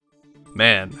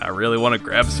Man, I really want to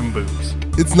grab some boobs.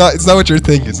 It's not what you're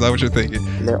thinking. It's not what you're thinking.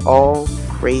 And they're all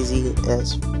crazy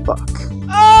as fuck.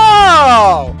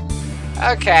 Oh!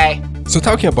 Okay. So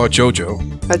talking about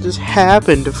JoJo, I just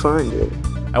happened to find it.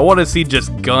 I want to see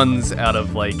just guns out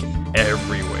of, like,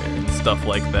 everywhere and stuff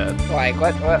like that. Like,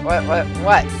 what?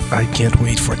 I can't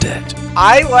wait for that.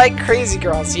 I like crazy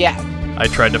girls, yeah. I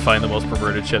tried to find the most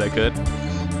perverted shit I could.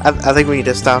 I think we need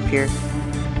to stop here.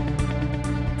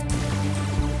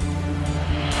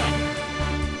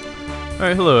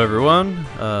 Alright, hello everyone.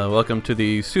 Welcome to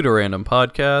the Pseudo-Random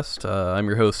Podcast. I'm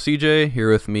your host CJ.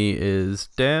 Here with me is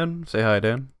Dan. Say hi,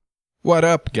 Dan. What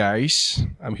up, guys?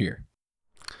 I'm here.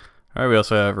 Alright, we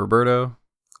also have Roberto.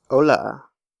 Hola.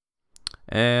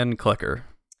 And Klecker.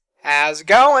 How's it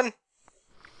going?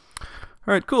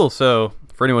 Alright, cool. So,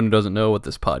 for anyone who doesn't know what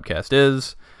this podcast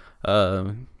is,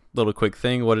 little quick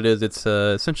thing. What it is, it's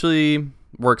essentially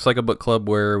works like a book club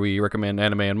where we recommend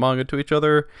anime and manga to each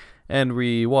other, and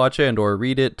we watch and or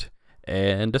read it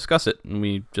and discuss it. And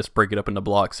we just break it up into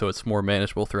blocks so it's more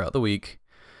manageable throughout the week.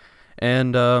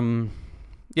 And,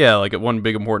 yeah, like one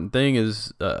big important thing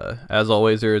is, as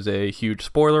always, there is a huge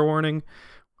spoiler warning.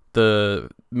 The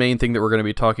main thing that we're going to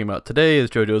be talking about today is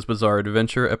JoJo's Bizarre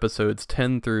Adventure, episodes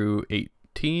 10 through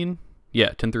 18. Yeah,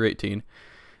 10 through 18.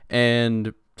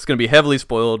 And it's going to be heavily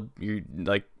spoiled,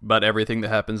 like, about everything that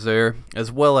happens there,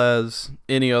 as well as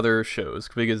any other shows,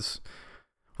 because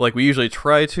like we usually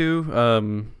try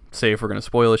to, say if we're going to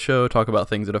spoil a show, talk about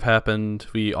things that have happened.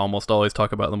 We almost always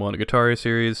talk about the Monogatari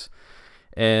series,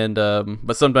 and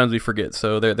but sometimes we forget,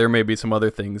 so there may be some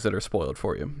other things that are spoiled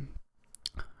for you.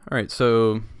 Alright,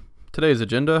 so today's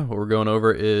agenda, what we're going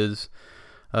over is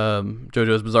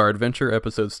JoJo's Bizarre Adventure,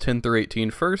 episodes 10 through 18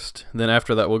 first. Then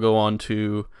after that we'll go on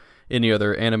to any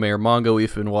other anime or manga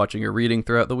we've been watching or reading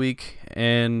throughout the week.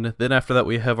 And then after that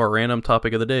we have our random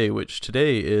topic of the day, which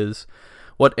today is: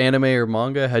 what anime or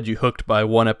manga had you hooked by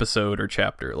one episode or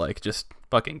chapter? Like, just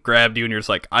fucking grabbed you and you're just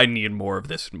like, I need more of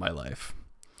this in my life.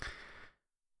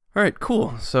 Alright,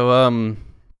 cool. So,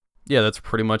 yeah, that's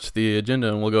pretty much the agenda,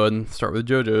 and we'll go ahead and start with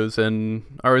JoJo's.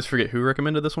 And I always forget, who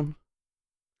recommended this one?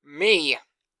 Me.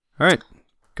 Alright,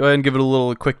 go ahead and give it a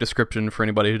little quick description for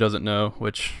anybody who doesn't know,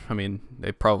 which, I mean,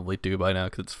 they probably do by now,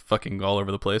 because it's fucking all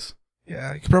over the place.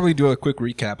 Yeah, I could probably do a quick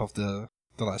recap of the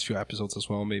last few episodes as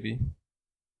well, maybe.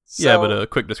 Yeah, but a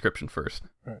quick description first.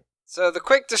 So the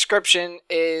quick description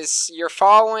is you're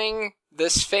following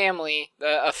this family,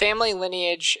 a family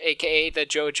lineage, aka the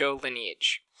JoJo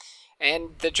lineage.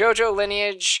 And the JoJo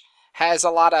lineage has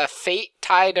a lot of fate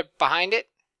tied behind it.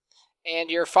 And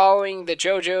you're following the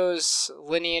JoJo's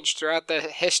lineage throughout the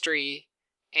history,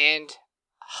 and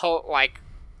like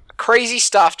crazy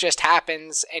stuff just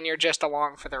happens, and you're just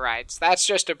along for the rides. That's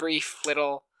just a brief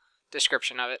little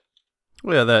description of it.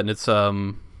 Well, yeah, that, and it's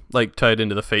like tied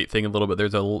into the fate thing a little bit.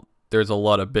 There's a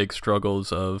lot of big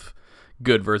struggles of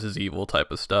good versus evil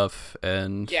type of stuff,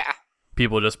 and yeah,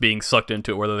 people just being sucked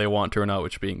into it whether they want to or not,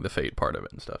 which being the fate part of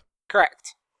it and stuff.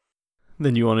 Correct.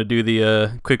 Then you want to do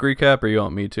the quick recap, or you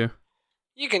want me to?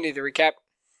 You can do the recap.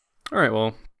 Alright,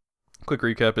 well, quick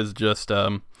recap is just,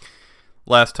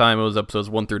 last time it was episodes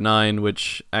 1 through 9,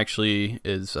 which actually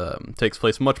is, takes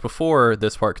place much before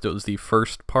this part, because it was the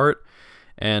first part,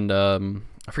 and,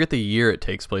 I forget the year it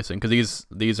takes place in, because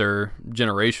these are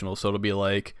generational, so it'll be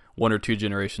like 1 or 2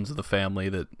 generations of the family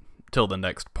that till the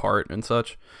next part and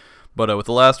such. But with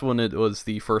the last one, it was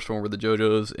the first one where the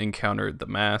JoJos encountered the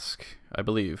mask, I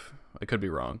believe. I could be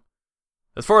wrong.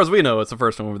 As far as we know, it's the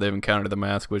first one where they've encountered the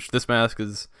mask, which this mask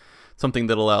is something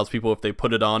that allows people, if they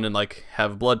put it on and like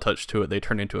have blood touched to it, they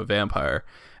turn into a vampire,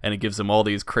 and it gives them all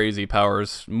these crazy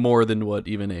powers, more than what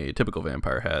even a typical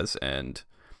vampire has, and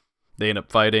they end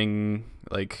up fighting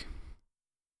like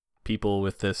people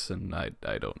with this, and I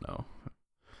don't know.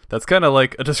 That's kind of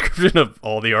like a description of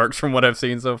all the arcs from what I've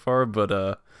seen so far, but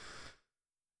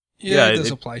yeah, it does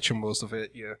apply to most of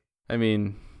it. Yeah, I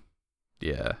mean,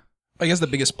 yeah. I guess the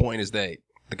biggest point is that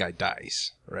the guy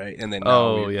dies, right? And then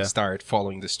now we start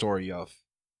following the story of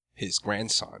his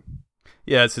grandson.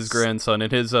 Yeah, it's his grandson,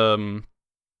 and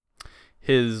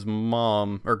his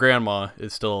mom or grandma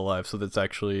is still alive, so that's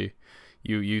actually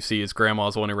you see his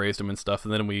grandma's the one who raised him and stuff,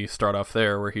 and then we start off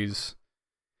there where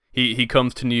he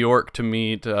comes to New York to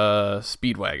meet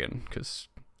Speedwagon, because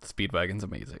Speedwagon's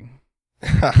amazing.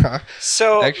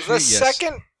 So actually,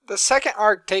 the second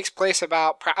arc takes place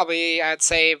about probably, I'd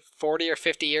say, 40 or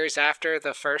 50 years after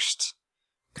the first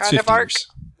kind of arc. Years.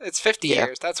 It's 50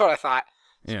 years. That's what I thought.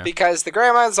 Yeah. Because the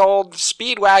grandma's old,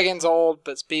 Speedwagon's old,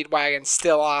 but Speedwagon's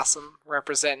still awesome,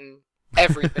 representing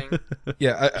everything.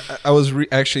 Yeah, I was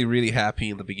actually really happy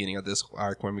in the beginning of this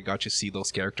arc when we got to see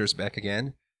those characters back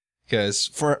again. Because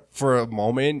for a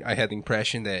moment, I had the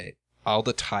impression that all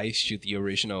the ties to the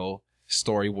original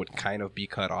story would kind of be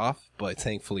cut off, but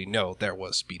thankfully, no, there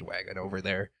was Speedwagon over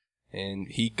there, and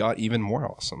he got even more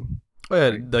awesome. Oh,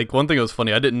 yeah, like one thing that was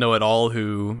funny, I didn't know at all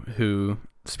who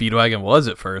Speedwagon was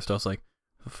at first. I was like,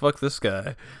 fuck this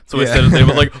guy. So I said his name, I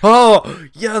was like, oh,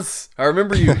 yes, I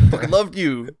remember you. I loved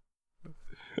you.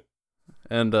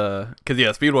 And, because,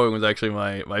 yeah, Speedwagon was actually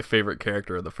my favorite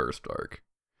character of the first arc.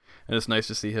 And it's nice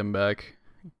to see him back.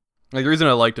 Like, the reason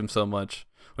I liked him so much,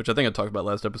 which I think I talked about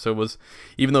last episode, was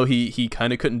even though he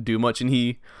kind of couldn't do much, and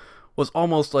he was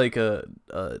almost like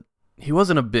he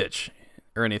wasn't a bitch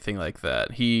or anything like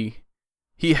that. He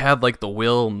had, like, the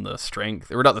will and the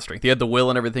strength, or not the strength, he had the will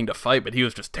and everything to fight, but he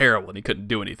was just terrible, and he couldn't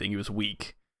do anything. He was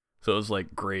weak. So it was,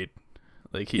 like, great.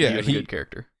 Like, he was a good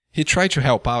character. He tried to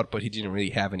help out, but he didn't really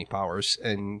have any powers,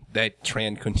 and that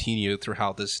trend continued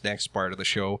throughout this next part of the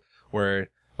show, where,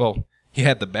 well, he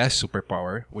had the best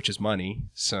superpower, which is money,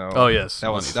 so oh, yes,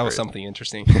 that was something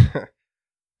interesting.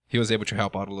 He was able to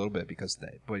help out a little bit because of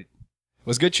that, but it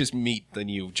was good to meet the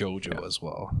new JoJo as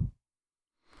well.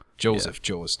 Joseph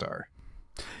Joestar.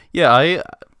 Yeah,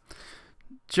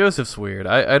 Joseph's weird.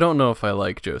 I don't know if I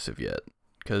like Joseph yet,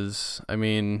 because I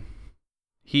mean,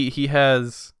 he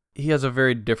has a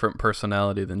very different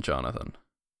personality than Jonathan.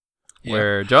 Yeah.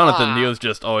 Where Jonathan, he was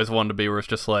just always wanted to be, where it's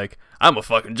just like, I'm a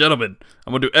fucking gentleman.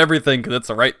 I'm gonna do everything because it's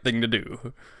the right thing to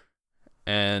do.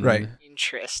 And right.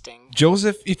 Interesting.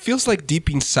 Joseph, it feels like deep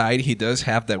inside he does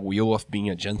have that will of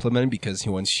being a gentleman because he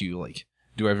wants to like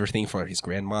do everything for his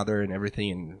grandmother and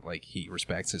everything, and like he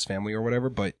respects his family or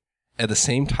whatever. But at the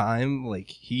same time, like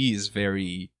he's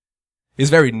very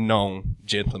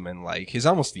non-gentleman. Like he's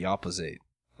almost the opposite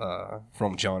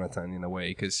from Jonathan in a way,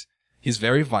 because he's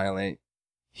very violent.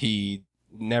 He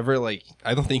never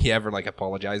I don't think he ever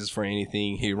apologizes for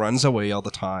anything. He runs away all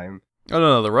the time. Oh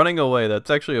no, the running away, that's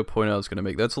actually a point I was going to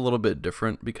make. That's a little bit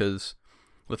different, because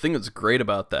the thing that's great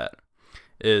about that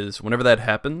is whenever that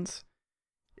happens,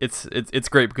 it's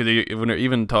great, because when you're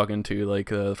even talking to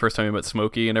the first time he met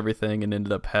Smokey and everything, and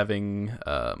ended up having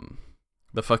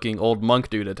the fucking old monk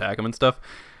dude attack him and stuff.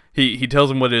 He tells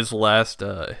him what his last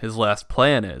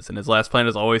plan is, and his last plan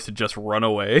is always to just run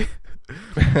away.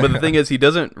 But the thing is, he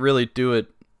doesn't really do it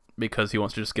because he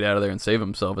wants to just get out of there and save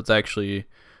himself. It's actually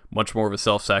much more of a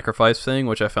self-sacrifice thing,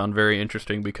 which I found very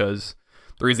interesting, because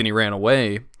the reason he ran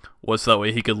away was so that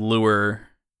way he could lure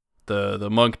the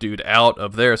monk dude out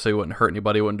of there so he wouldn't hurt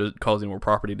anybody, wouldn't cause any more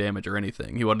property damage or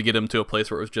anything. He wanted to get him to a place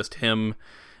where it was just him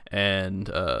and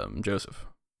Joseph.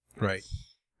 Right.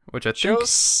 Which I think...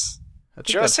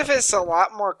 Joseph is a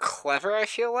lot more clever, I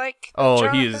feel like. Oh,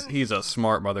 he's a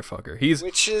smart motherfucker.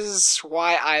 Which is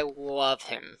why I love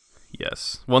him.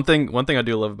 Yes. One thing I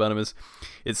do love about him is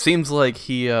it seems like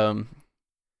he I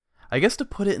guess to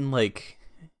put it in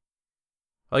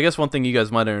I guess one thing you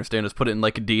guys might understand is put it in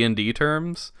D&D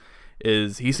terms,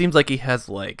 is he seems like he has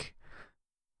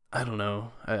I don't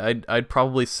know. I'd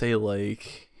probably say I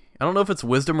don't know if it's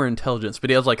wisdom or intelligence, but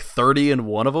he has 30 in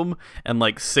one of them and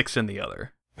 6 in the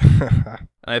other.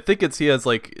 I think he has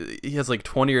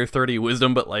 20 or 30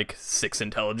 wisdom, but 6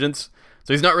 intelligence.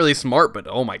 So he's not really smart, but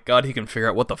oh my god, he can figure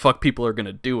out what the fuck people are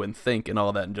gonna do and think and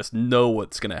all that, and just know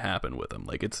what's gonna happen with them.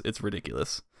 It's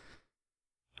ridiculous.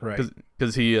 Right.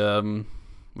 Because he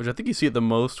which I think you see it the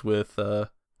most with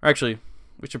actually,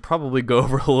 we should probably go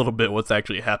over a little bit what's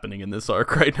actually happening in this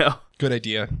arc right now. Good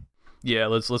idea. Yeah,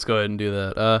 let's go ahead and do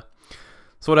that.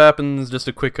 So what happens, just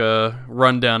a quick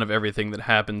rundown of everything that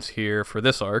happens here for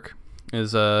this arc,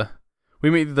 is we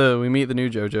meet the new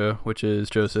JoJo, which is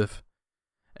Joseph,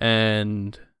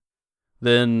 and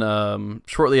then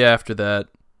shortly after that,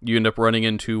 you end up running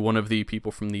into one of the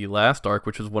people from the last arc,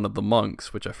 which was one of the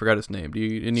monks, which I forgot his name.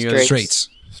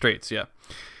 Straits, yeah.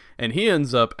 And he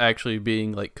ends up actually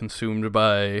being consumed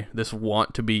by this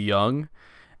want to be young.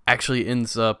 Actually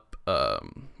ends up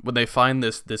when they find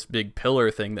this big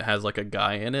pillar thing that has a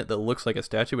guy in it that looks like a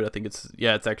statue, but I think it's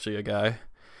actually a guy.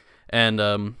 And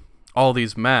all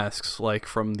these masks,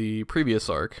 from the previous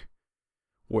arc,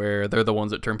 where they're the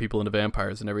ones that turn people into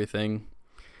vampires and everything.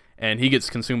 And he gets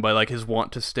consumed by his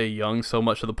want to stay young so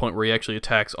much to the point where he actually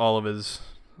attacks all of his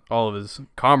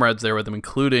comrades there with him,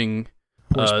 including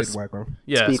Speedwagon.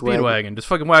 Yeah, Speedwagon. Just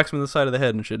fucking whacks him in the side of the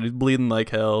head and shit. He's bleeding like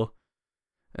hell.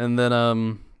 And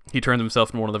then he turns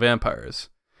himself into one of the vampires.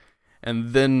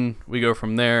 And then we go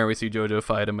from there. We see JoJo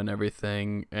fight him and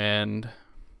everything. And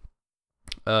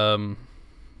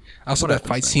also that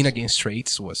fight scene against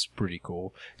Straits was pretty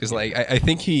cool, because I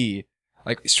think he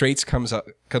Straits comes up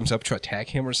to attack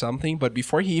him or something, but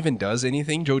before he even does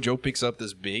anything, JoJo picks up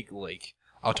this big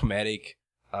automatic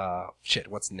shit,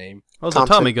 what's the name? Oh, it's a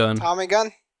Thompson. Tommy gun. Tommy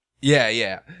gun.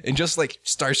 Yeah, and just like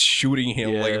starts shooting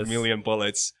him like a Yes. million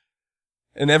bullets,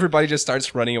 and everybody just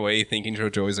starts running away, thinking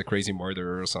JoJo is a crazy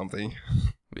murderer or something.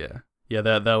 Yeah.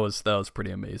 That was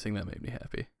pretty amazing. That made me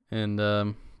happy.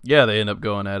 And yeah, they end up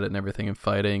going at it and everything and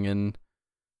fighting. And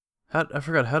I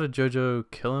forgot, how did JoJo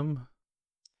kill him?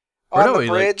 Or On no, the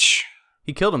bridge.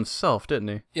 He killed himself, didn't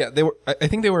he? Yeah, they were. I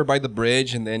think they were by the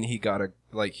bridge, and then he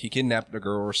he kidnapped the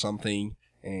girl or something.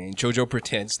 And JoJo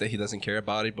pretends that he doesn't care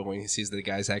about it, but when he sees that the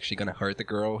guy's actually gonna hurt the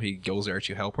girl, he goes there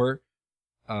to help her.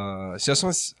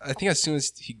 So I think as soon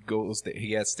as he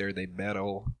gets there, they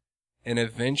battle, and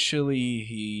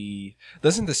eventually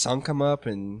doesn't the sun come up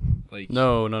and like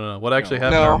No. What actually No.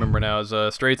 happened, I No. remember now, is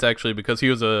Straight's actually, because he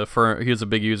was a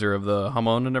big user of the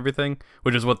Hamon and everything,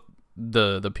 which is what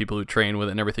the people who train with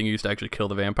it and everything used to actually kill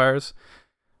the vampires.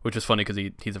 Which is funny because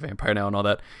he's a vampire now and all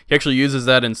that. He actually uses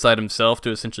that inside himself to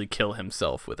essentially kill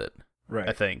himself with it. right.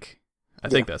 I think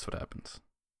that's what happens.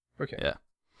 Okay. Yeah.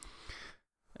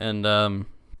 And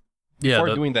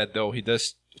Before doing that though, he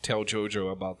does tell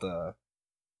JoJo about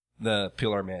the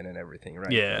Pillar Man and everything,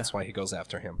 right? Yeah. That's why he goes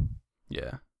after him.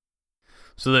 Yeah.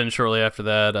 So then shortly after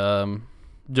that,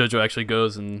 JoJo actually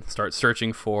goes and starts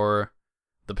searching for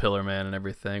the Pillar Man and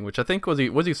everything, which I think was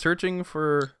he searching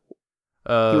for.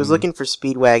 He was looking for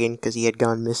Speedwagon because he had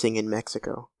gone missing in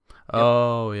Mexico.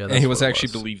 Oh yeah, And he was what it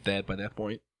actually believed dead by that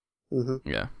point. Mm-hmm.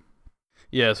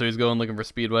 Yeah. So he's going looking for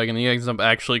Speedwagon. And he ends up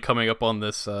actually coming up on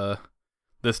this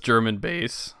this German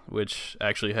base, which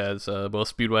actually has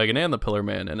both Speedwagon and the Pillar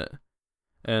Man in it.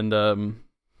 And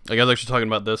like I was actually talking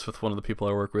about this with one of the people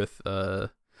I work with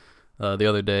the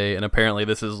other day, and apparently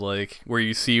this is like where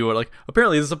you see what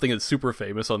apparently this is something that's super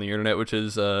famous on the internet, which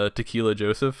is Tequila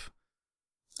Joseph.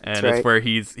 And That's right. it's where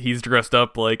he's dressed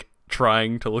up like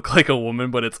trying to look like a woman,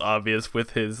 but it's obvious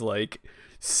with his like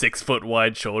 6 foot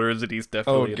wide shoulders that he's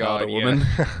definitely not a woman.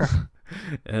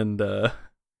 And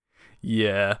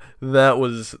yeah, that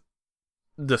was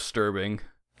disturbing.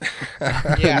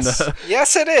 Yes. And,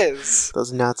 Yes, it is.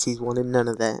 Those Nazis wanted none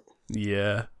of that.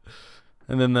 yeah,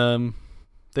 and then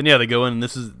yeah, they go in, and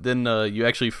this is then you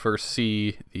actually first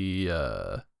see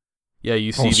the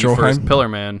you see the Stroheim? first Pillar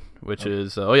Man, which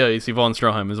is you see Von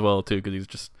Stroheim as well too, because he's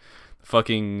just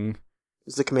fucking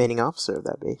He's the commanding officer of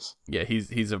that base. yeah,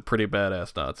 he's a pretty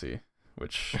badass Nazi,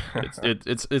 which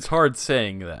it's hard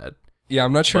saying that. Yeah,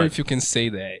 I'm not sure But- if you can say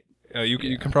that.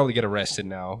 You can probably get arrested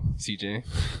now, CJ.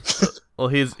 Well,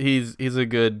 he's a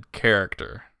good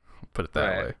character, put it that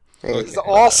Right. way. Hey, He's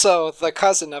also the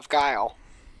cousin of Guile.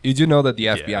 You do know that the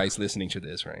FBI Yeah. is listening to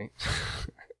this, right?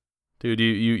 Dude,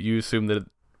 you assume that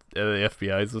the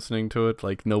FBI is listening to it?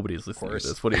 Like, nobody's listening to course.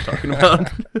 this. What are you talking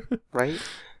about? right?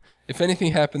 If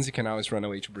anything happens, you can always run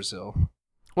away to Brazil.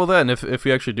 Well, then, if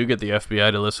we actually do get the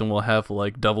FBI to listen, we'll have,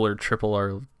 like, double or triple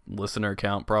our listener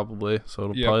count, probably. So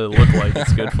it'll Yep. probably look like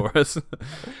it's good for us.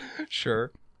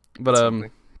 Sure. But,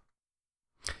 Something.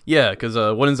 yeah, because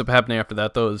what ends up happening after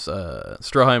that, though, is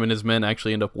Stroheim and his men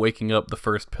actually end up waking up the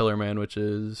first Pillar Man, which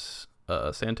is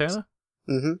Santana?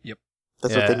 Mm-hmm. Yep.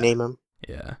 That's what Yeah. they name him.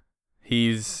 Yeah.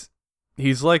 He's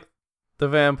like the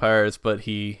vampires, but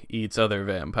he eats other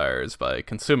vampires by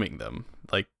consuming them,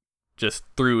 like just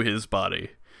through his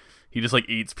body. He just like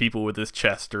eats people with his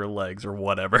chest or legs or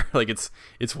whatever. Like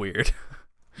it's weird.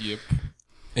 Yep.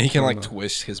 And he can like know.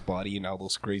 twist his body in all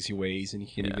those crazy ways, and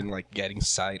he can Yeah. even like get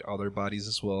inside other bodies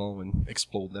as well and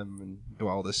explode them and do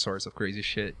all this sorts of crazy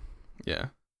shit. Yeah.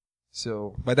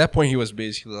 So by that point, he was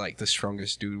basically like the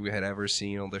strongest dude we had ever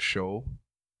seen on the show,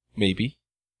 maybe.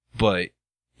 But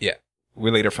yeah,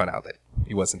 we later found out that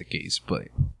it wasn't the case. But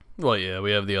Well, yeah,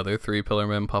 we have the other 3 Pillar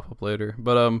Men pop up later.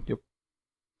 But Yep.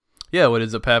 yeah, what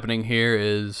ends up happening here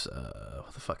is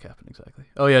what the fuck happened exactly?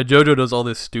 Oh yeah, JoJo does all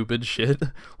this stupid shit,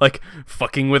 like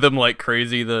fucking with him like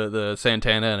crazy, the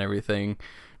Santana and everything,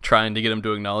 trying to get him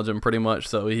to acknowledge him pretty much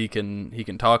so he can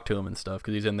talk to him and stuff,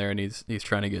 because he's in there and he's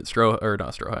trying to get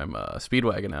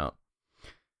Speedwagon out.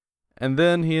 And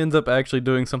then he ends up actually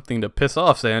doing something to piss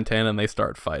off Santana, and they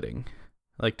start fighting.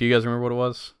 Like, do you guys remember what it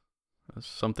was? It was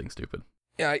something stupid.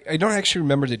 yeah, I don't actually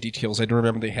remember the details. I do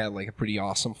remember they had like a pretty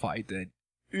awesome fight that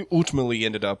ultimately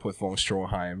ended up with von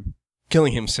Stroheim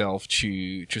killing himself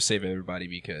to save everybody,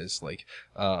 because like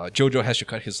Jojo has to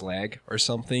cut his leg or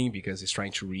something because he's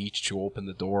trying to reach to open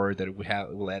the door that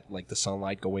will let like the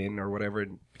sunlight go in or whatever,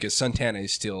 because Santana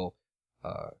is still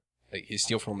like he's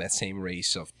still from that same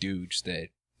race of dudes that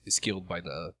is killed by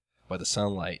the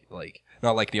sunlight, like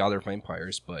not like the other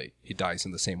vampires, but he dies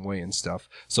in the same way and stuff.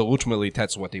 So ultimately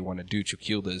that's what they want to do, to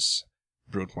kill this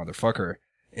brute motherfucker.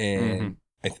 And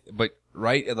But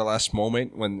right at the last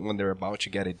moment, when they're about to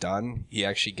get it done, he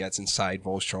actually gets inside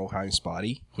Von Stroheim's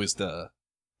body, who is the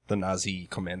Nazi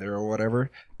commander or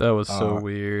whatever. That was so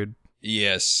weird.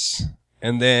 Yes.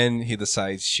 And then he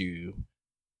decides to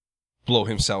blow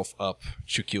himself up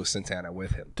to kill Santana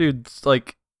with him. Dude,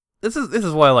 like, this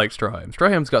is why I like Stroheim.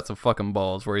 Stroheim's got some fucking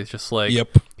balls where he's just like, Yep.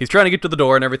 he's trying to get to the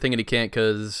door and everything, and he can't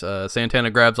because Santana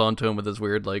grabs onto him with his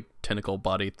weird, like, tentacle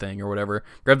body thing or whatever.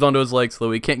 Grabs onto his legs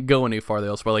so he can't go any farther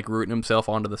else by, like, rooting himself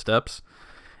onto the steps.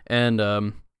 And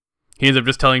he ends up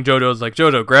just telling Jojo's like,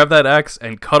 Jojo, grab that axe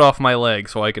and cut off my leg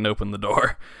so I can open the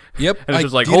door. Yep. And it's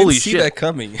just like, didn't holy see shit. that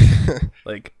coming.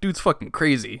 Like, dude's fucking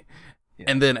crazy. Yeah.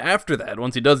 And then after that,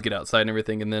 once he does get outside and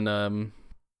everything, and then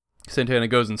Santana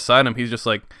goes inside him, he's just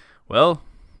like, well,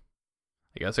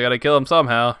 I guess I gotta kill him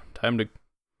somehow. Time to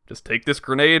just take this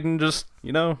grenade and just,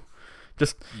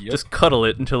 just cuddle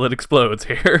it until it explodes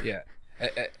here. Yeah.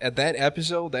 At that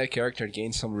episode, that character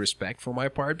gained some respect for my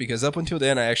part, because up until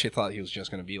then, I actually thought he was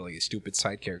just going to be like a stupid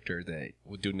side character that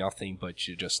would do nothing but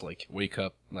to just like wake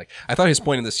up. Like, I thought his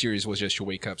point in the series was just to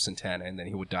wake up Santana and then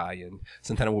he would die and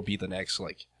Santana would be the next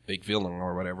like big villain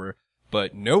or whatever.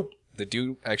 But nope, the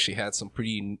dude actually had some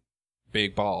pretty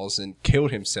big balls and killed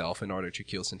himself in order to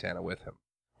kill Santana with him.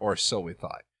 Or so we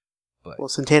thought. But Well,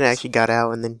 Santana actually got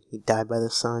out, and then he died by the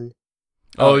sun.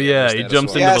 Oh, yeah, yeah, there's he that as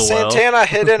jumps well. into Yeah, the well. Santana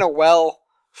hid in a well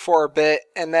for a bit,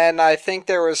 and then I think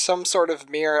there was some sort of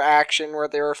mirror action where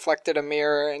they reflected a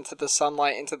mirror into the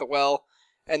sunlight into the well,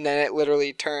 and then it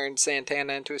literally turned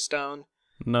Santana into a stone.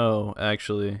 No,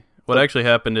 actually. What actually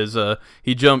happened is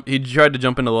he tried to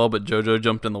jump in the well, but Jojo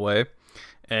jumped in the way.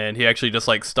 And he actually just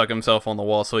like stuck himself on the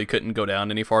wall so he couldn't go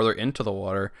down any farther into the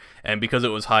water. And because it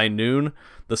was high noon,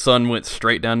 the sun went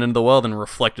straight down into the well, then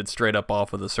reflected straight up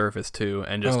off of the surface too,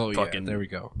 and just fucking there we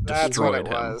go. That's what it destroyed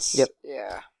him. was. Yep.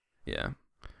 Yeah. Yeah.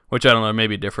 Which, I don't know,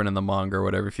 maybe different in the manga or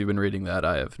whatever. If you've been reading that,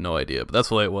 I have no idea. But that's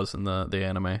the way it was in the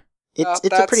anime. It's a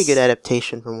that's- pretty good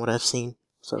adaptation from what I've seen.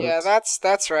 So Yeah, it's-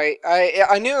 that's right.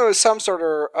 I knew it was some sort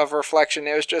of reflection.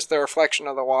 It was just the reflection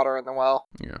of the water in the well.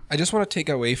 Yeah. I just want to take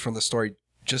away from the story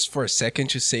just for a second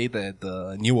to say that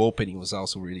the new opening was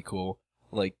also really cool.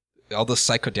 Like, all the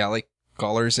psychedelic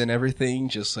colors and everything,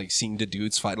 just like seeing the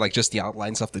dudes fight, like just the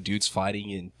outlines of the dudes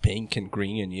fighting in pink and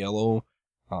green and yellow.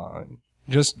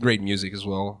 Just great music as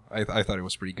well. I thought it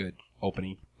was pretty good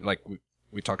opening. Like,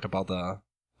 we talked about the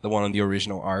one on the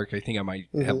original arc. I think I might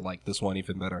have liked this one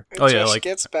even better. It Oh, yeah, just like-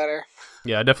 gets better.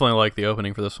 Yeah, I definitely like the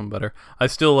opening for this one better. I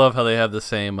still love how they have the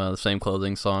same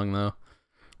closing song, though.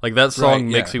 Like, that song Right,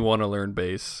 makes yeah. me want to learn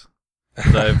bass.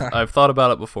 'Cause I've thought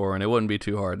about it before, and it wouldn't be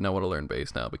too hard, and I want to learn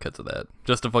bass now because of that.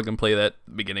 Just to fucking play that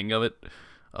beginning of it.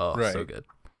 Oh, so Right. good.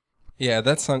 Yeah,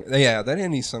 that song. Yeah, that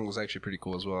ending song was actually pretty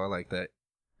cool as well. I like that.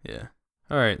 Yeah.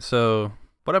 Alright, so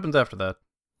what happens after that?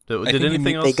 Did think you anything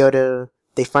meet- else?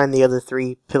 They find the other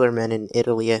three pillar men in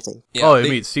Italy, I think. Yeah, oh, you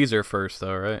meet Caesar first,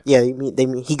 though, right? Yeah,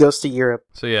 he goes to Europe.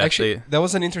 So yeah, Actually, that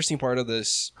was an interesting part of the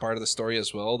story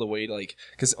as well. The way, like,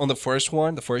 because on the first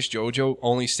one, the first JoJo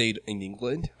only stayed in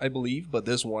England, I believe, but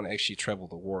this one actually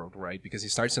traveled the world, right? Because he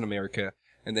starts in America,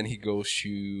 and then he goes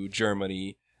to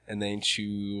Germany, and then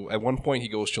at one point he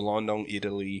goes to London,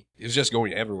 Italy. He's just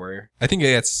going everywhere. I think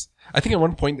at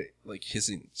one point, like, he's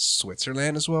in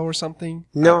Switzerland as well or something.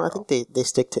 No, I don't think they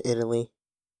stick to Italy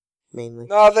mainly.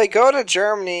 No, they go to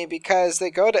Germany because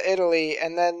they go to Italy,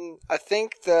 and then I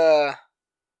think I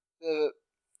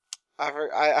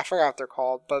forgot what they're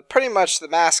called, but pretty much the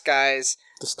mask guys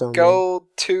The stone. go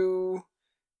to.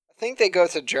 I think they go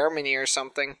to Germany or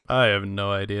something. I have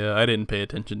no idea. I didn't pay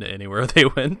attention to anywhere they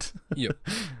went. Yep.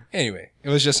 Anyway, it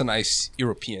was just a nice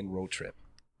European road trip.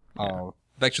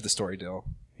 Back to the story, though.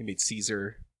 He made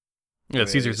Caesar. Yeah,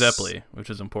 Caesar Yes. Zeppeli, which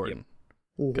is important.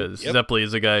 Mhm. Because Yep. Zeppeli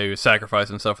is the guy who sacrificed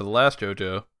himself for the last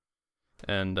JoJo,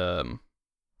 and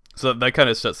so that kind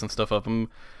of sets some stuff up.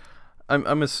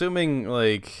 I'm assuming,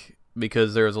 like,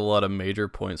 because there's a lot of major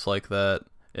points like that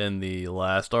in the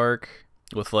last arc,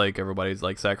 with like everybody's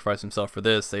like sacrifice himself for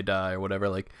this, they die or whatever.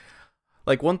 Like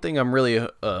one thing I'm really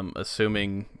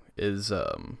assuming is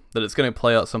that it's gonna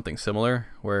play out something similar,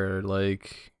 where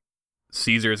like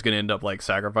Caesar is gonna end up like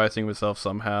sacrificing himself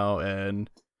somehow, and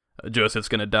Joseph's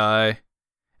gonna die.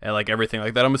 And like everything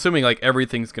like that. I'm assuming like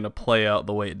everything's gonna play out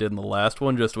the way it did in the last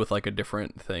one, just with like a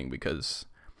different thing, because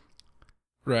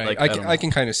Right. Like, I I can, don't I know.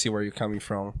 can kind of see where you're coming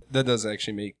from. That does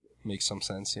actually make some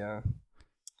sense, yeah.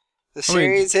 The I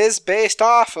mean- series is based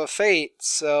off of Fate,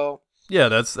 so yeah,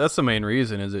 that's the main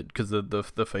reason, is it because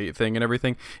the fate thing and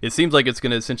everything. It seems like it's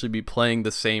gonna essentially be playing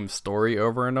the same story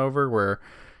over and over, where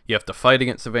you have to fight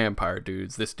against the vampire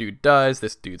dudes. This dude dies,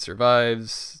 this dude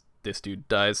survives. this dude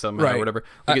dies somehow Right. or whatever.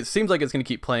 Like it seems like it's going to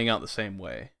keep playing out the same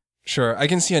way. Sure, I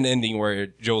can see an ending where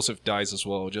Joseph dies as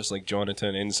well, just like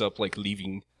Jonathan ends up like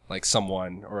leaving like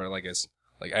someone or like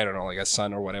I don't know, like a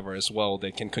son or whatever as well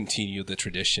that can continue the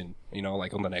tradition,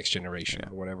 like on the next generation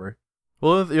or whatever.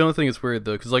 Well, the only thing is weird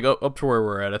though, because like up to where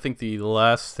we're at, I think the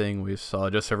last thing we saw,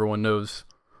 just so everyone knows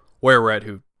where we're at,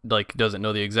 who like doesn't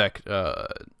know the exact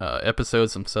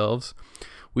episodes themselves.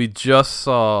 We just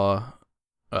saw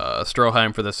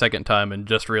Stroheim for the second time and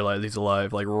just realized he's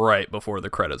alive like right before the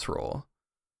credits roll.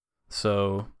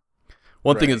 So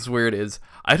one thing that's weird is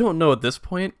I don't know at this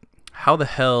point how the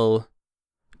hell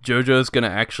JoJo's gonna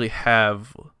actually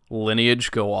have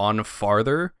lineage go on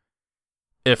farther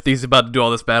if he's about to do all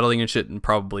this battling and shit and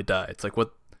probably die. It's like,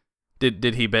 what did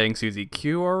he bang Suzy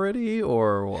Q already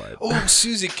or what? Oh,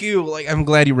 Suzy Q! Like, I'm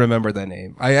glad you remember that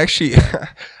name. I actually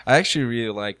really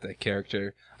like that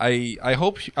character. I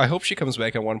hope she comes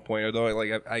back at one point. Although,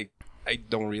 like, I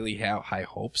don't really have high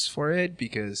hopes for it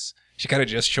because she kind of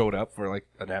just showed up for like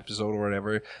an episode or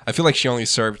whatever. I feel like she only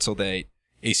served so that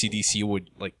AC/DC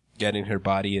would like get in her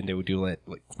body and they would do that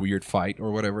like weird fight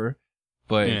or whatever.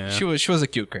 But she was a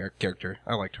cute character.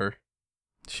 I liked her.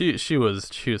 She was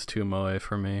too moe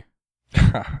for me.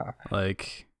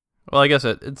 Like, well, I guess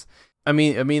it's. I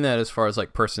mean that as far as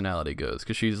like personality goes,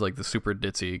 because she's like the super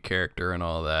ditzy character and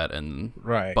all that, and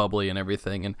bubbly and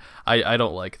everything, and I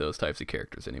don't like those types of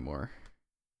characters anymore.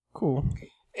 Cool.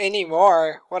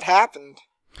 Anymore? What happened?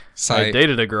 I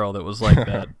dated a girl that was like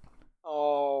that.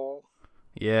 Oh.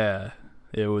 Yeah,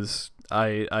 it was.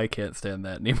 I can't stand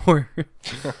that anymore.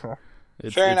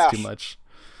 It's too much.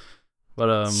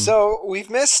 But So we've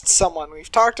missed someone.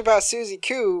 We've talked about Suzy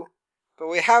Q, but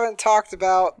we haven't talked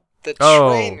about the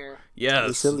trainer.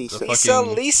 Yes,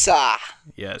 Lisa.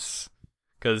 Yes,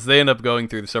 because they end up going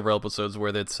through several episodes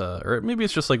where it's or maybe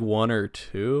it's just like one or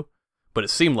two, but it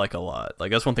seemed like a lot.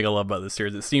 Like that's one thing I love about this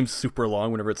series. It seems super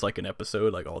long whenever it's like an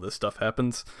episode, like all this stuff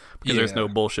happens because there's no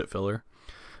bullshit filler.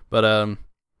 But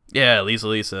yeah,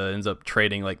 Lisa ends up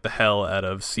trading like the hell out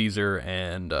of Caesar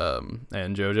and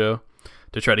JoJo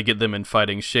to try to get them in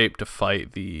fighting shape to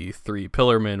fight the three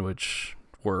Pillarmen, which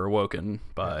were awoken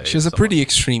by. She's a pretty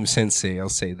extreme sensei, I'll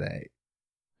say that.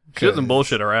 She doesn't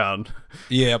bullshit around.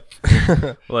 Yep.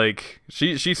 Like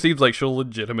she seems like she'll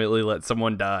legitimately let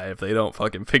someone die if they don't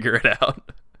fucking figure it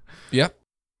out. Yep.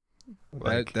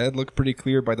 Like, that looked pretty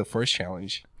clear by the first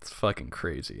challenge. It's fucking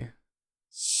crazy.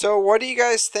 So what do you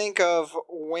guys think of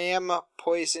Wham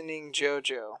poisoning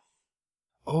JoJo?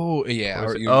 Oh yeah,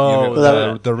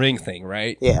 the ring thing,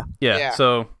 right? Yeah.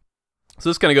 So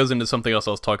this kind of goes into something else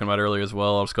I was talking about earlier as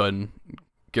well. I'll just go ahead and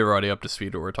get everybody up to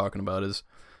speed. What we're talking about is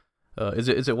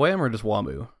it Wham or just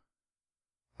Wamu?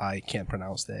 I can't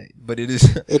pronounce that, but it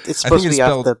is. It's supposed to be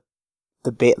off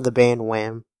the band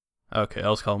Wham. Okay,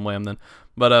 I'll just call him Wham then.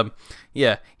 But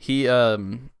yeah, he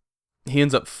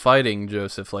ends up fighting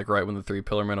Joseph like right when the three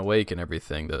Pillarmen awake and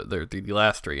everything. The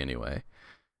last three anyway,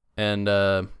 and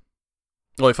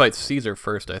well, he fights Caesar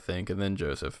first, I think, and then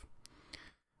Joseph.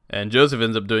 And Joseph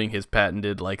ends up doing his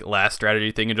patented like last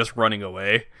strategy thing and just running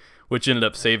away, which ended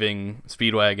up saving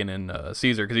Speedwagon and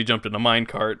Caesar because he jumped in a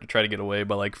minecart to try to get away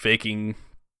by like faking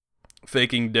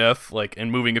death, like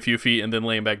and moving a few feet and then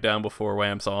laying back down before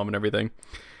Wham saw him and everything,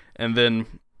 and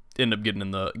then ended up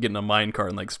getting a minecart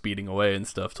and like speeding away and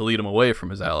stuff to lead him away from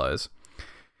his allies,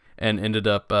 and ended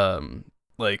up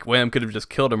like Wham could have just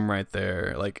killed him right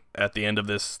there, like at the end of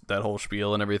that whole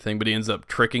spiel and everything, but he ends up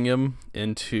tricking him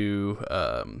into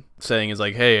saying is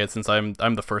like, hey, since I'm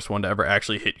the first one to ever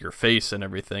actually hit your face and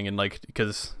everything, and like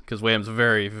because Wham's a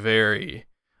very very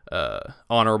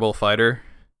honorable fighter.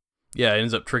 Yeah, he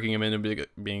ends up tricking him into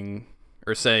being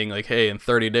or saying like, hey, in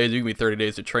 30 days you give me 30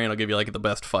 days to train, I'll give you like the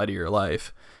best fight of your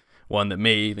life, one that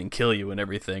may even kill you and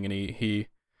everything, and he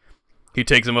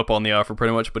takes him up on the offer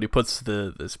pretty much, but he puts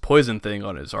this poison thing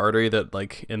on his artery that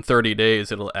like in 30 days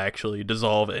it'll actually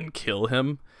dissolve and kill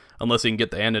him unless he can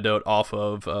get the antidote off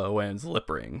of Wham's lip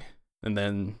ring. And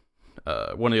then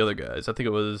one of the other guys, I think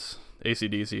it was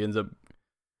AC/DC, ends up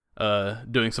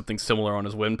doing something similar on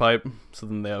his windpipe, so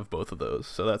then they have both of those.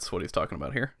 So that's what he's talking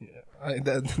about here. Yeah,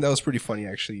 that was pretty funny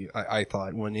actually. I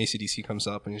thought when AC/DC comes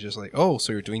up and he's just like, oh,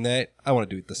 so you're doing that? I want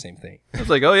to do the same thing. I was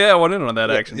like, oh yeah, I want in on that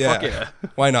action. Fuck yeah.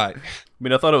 Why not? I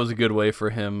mean, I thought it was a good way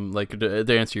for him, like,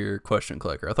 to answer your question,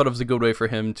 Clicker. I thought it was a good way for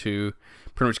him to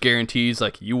pretty much guarantees,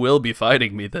 like, you will be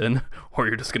fighting me then, or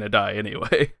you're just going to die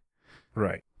anyway.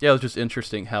 Right. Yeah, it was just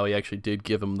interesting how he actually did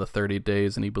give him the 30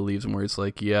 days, and he believes him, where he's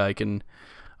like, yeah,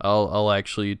 I'll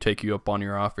actually take you up on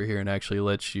your offer here and actually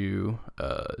let you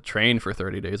train for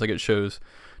 30 days. Like, it shows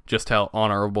just how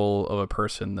honorable of a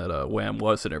person that Wham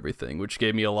was and everything, which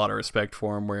gave me a lot of respect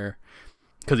for him.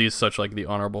 Because he's such like the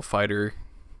honorable fighter,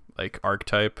 like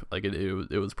archetype. Like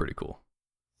it was pretty cool.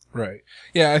 Right.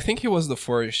 Yeah, I think he was the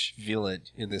first villain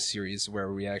in this series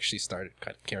where we actually started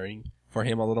kind of caring for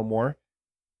him a little more.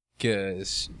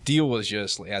 Because Dio was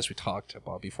just, like, as we talked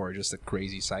about before, just a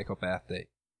crazy psychopath that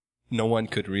no one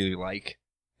could really like.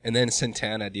 And then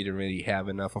Santana didn't really have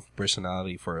enough of a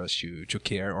personality for us to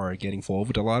care or get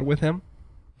involved a lot with him.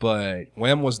 But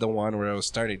Wham was the one where I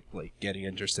started like getting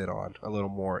interested on a little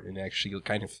more and actually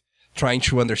kind of trying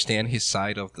to understand his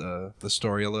side of the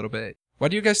story a little bit.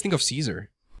 What do you guys think of Caesar?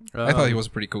 I thought he was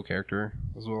a pretty cool character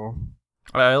as well.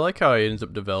 I like how he ends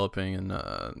up developing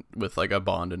and with like a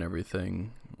bond and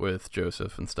everything with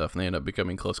Joseph and stuff, and they end up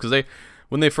becoming close because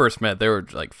when they first met, they were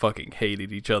like fucking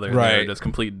hated each other. Right, they were just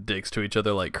complete dicks to each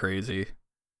other like crazy.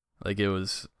 Like it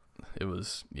was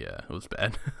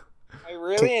bad. I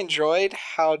really enjoyed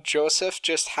how Joseph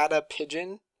just had a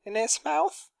pigeon in his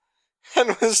mouth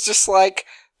and was just like,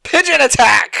 "Pigeon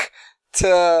attack!"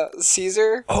 to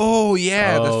Caesar. Oh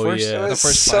yeah, Oh, the first. yeah. It The was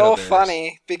first so fight of theirs.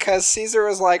 funny because Caesar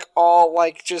was like all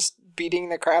like just beating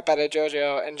the crap out of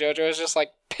JoJo, and JoJo was just like,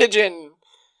 "Pigeon."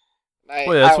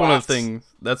 Well, yeah, that's I one of laughed. the things.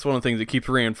 That's one of the things that keeps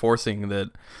reinforcing that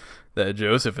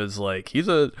Joseph is like he's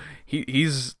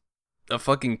a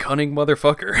fucking cunning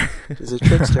motherfucker. He's a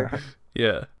trickster.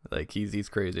 Yeah, like he's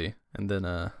crazy. And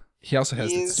then He also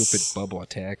has He's- that stupid bubble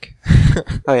attack.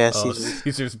 Oh yeah, oh, Caesar.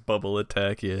 Caesar's bubble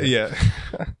attack. Yeah, Yeah.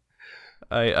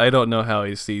 I don't know how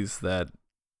he sees that.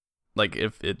 Like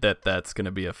if that's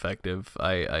gonna be effective.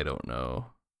 I don't know.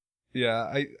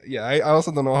 I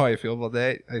also don't know how I feel about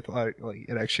that. I thought like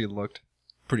it actually looked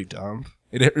pretty dumb.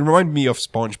 It reminded me of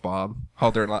SpongeBob.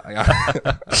 How they're like,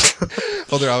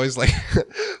 how they're always like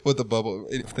with the bubble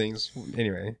things.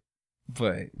 Anyway,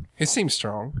 but he seems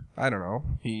strong. I don't know.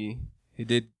 He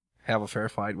did have a fair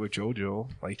fight with JoJo.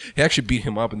 Like he actually beat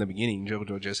him up in the beginning.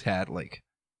 JoJo just had like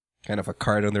kind of a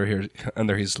card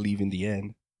under his sleeve in the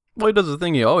end. Well, he does the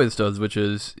thing he always does, which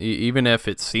is even if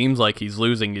it seems like he's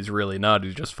losing, he's really not.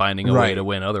 He's just finding a way Right. to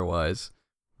win otherwise.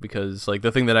 Because like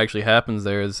the thing that actually happens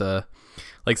there is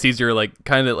like Caesar like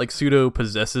kind of like pseudo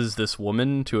possesses this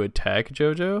woman to attack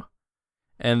JoJo,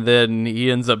 and then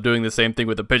he ends up doing the same thing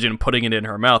with the pigeon, putting it in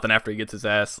her mouth. And after he gets his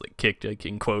ass like kicked, like,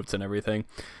 in quotes and everything,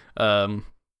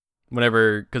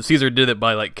 because Caesar did it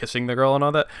by like kissing the girl and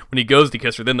all that. When he goes to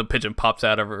kiss her, then the pigeon pops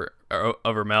out of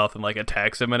her mouth and like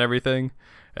attacks him and everything.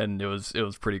 And it was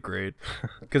pretty great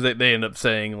because they end up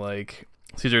saying like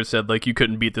Caesar said like you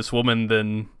couldn't beat this woman,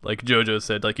 then like JoJo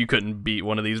said like you couldn't beat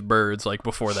one of these birds like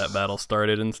before that battle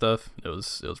started and stuff. It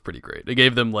was pretty great. It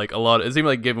gave them like a lot. It seemed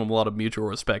like it gave them a lot of mutual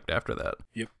respect after that.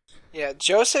 Yeah,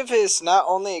 Joseph is not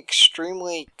only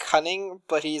extremely cunning,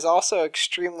 but he's also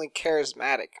extremely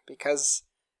charismatic because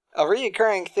a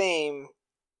reoccurring theme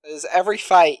is every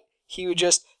fight he would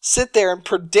just sit there and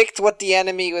predict what the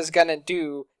enemy was gonna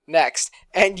do next,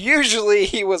 and usually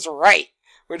he was right,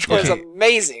 which was Okay.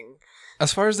 amazing.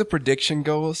 As far as the prediction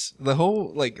goes, the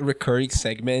whole like recurring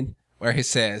segment where he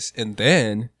says, and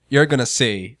then you're gonna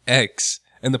say X,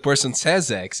 and the person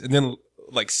says X, and then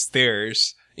like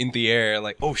stares in the air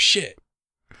like, oh shit,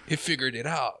 he figured it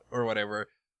out or whatever.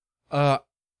 I'm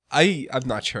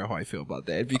not sure how I feel about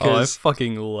that I because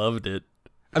fucking loved it.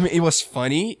 I mean it was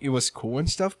funny, it was cool and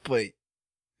stuff, but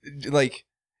like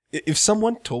if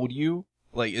someone told you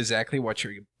like exactly what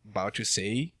you're about to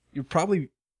say, you'd probably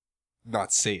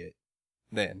not say it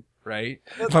then, right?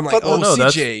 If I'm like, But- oh, no,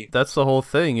 CJ, that's the whole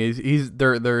thing.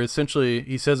 They're essentially,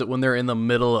 he says it when they're in the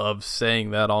middle of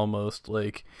saying that almost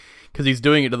like, because he's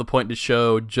doing it to the point to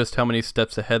show just how many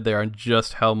steps ahead they are and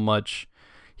just how much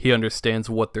he understands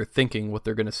what they're thinking, what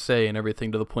they're gonna say, and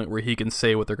everything to the point where he can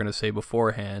say what they're gonna say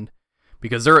beforehand.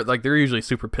 Because they're usually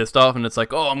super pissed off and it's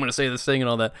like, oh, I'm gonna say this thing and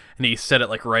all that, and he said it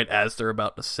like right as they're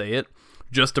about to say it,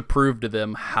 just to prove to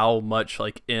them how much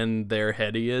like in their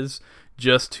head he is,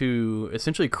 just to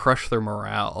essentially crush their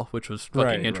morale, which was fucking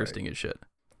Right, interesting as shit.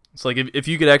 It's like if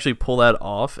you could actually pull that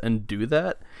off and do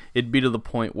that, it'd be to the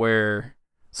point where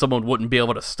someone wouldn't be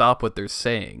able to stop what they're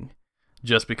saying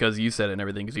just because you said it and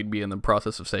everything, because you'd be in the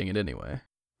process of saying it anyway.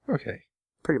 okay.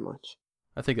 Pretty much.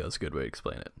 I think that was a good way to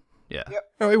explain it. Yeah. Yep.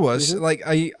 No, it was like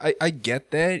I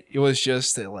get that. It was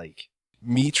just that like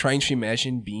me trying to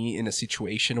imagine being in a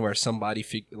situation where somebody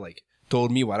like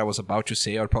told me what I was about to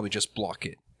say. I'd probably just block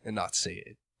it and not say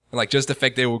it. And, like just the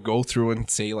fact they will go through and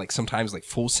say like sometimes like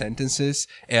full sentences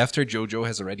after JoJo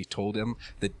has already told them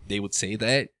that they would say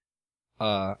that.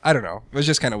 I don't know. It was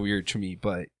just kind of weird to me,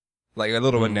 but like a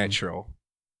little unnatural,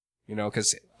 you know,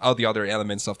 because all the other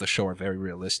elements of the show are very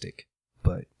realistic.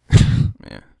 But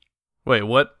Yeah. Wait,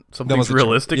 what? That was Something's a joke.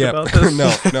 realistic Yeah. about this?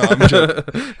 No, I'm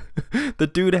joking. The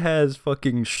dude has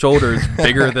fucking shoulders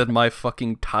bigger than my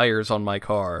fucking tires on my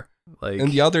car. Like,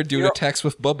 And the other dude You're- attacks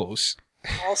with bubbles.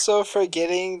 Also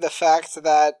forgetting the fact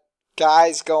that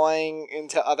guys going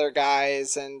into other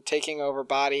guys and taking over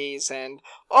bodies and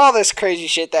all this crazy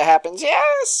shit that happens.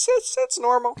 Yes, it's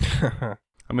normal.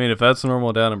 I mean, if that's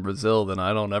normal down in Brazil, then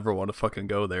I don't ever want to fucking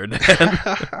go there, Dan.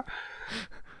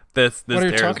 This What are you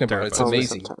air is talking about? It's terrifying. Only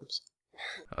amazing. sometimes.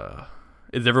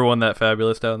 Is everyone that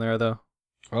fabulous down there, though?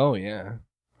 Oh yeah.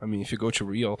 I mean, if you go to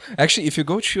Rio, actually, if you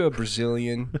go to a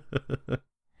Brazilian,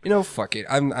 fuck it.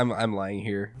 I'm lying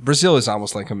here. Brazil is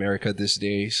almost like America these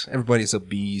days. Everybody's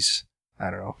obese. I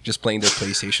don't know, just playing their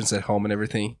PlayStations at home and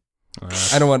everything.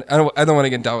 I don't want to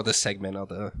get down with this segment of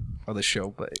the show,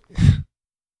 but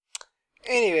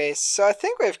Anyways, so I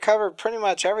think we've covered pretty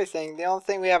much everything. The only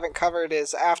thing we haven't covered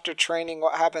is after training,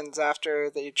 what happens after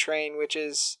they train, which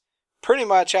is pretty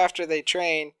much after they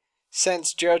train.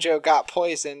 Since JoJo got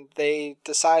poisoned, they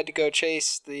decide to go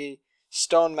chase the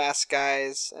Stone Mask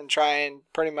guys and try and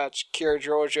pretty much cure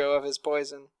JoJo of his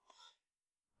poison.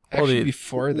 actually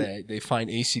before that, they find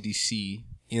AC/DC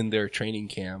in their training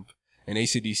camp, and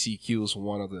AC/DC kills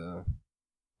one of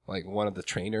the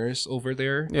trainers over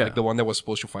there, Yeah. like the one that was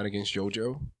supposed to fight against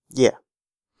JoJo. Yeah.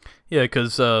 Yeah,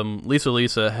 because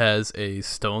Lisa has a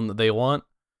stone that they want,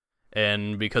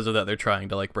 and because of that, they're trying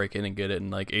to like break in and get it. And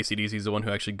like AC/DC's the one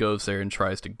who actually goes there and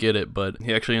tries to get it, but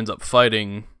he actually ends up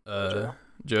fighting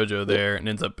JoJo there and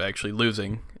ends up actually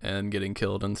losing and getting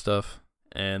killed and stuff.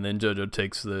 And then JoJo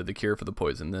takes the cure for the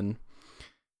poison. Then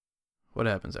what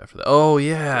happens after that? Oh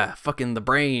yeah, fucking the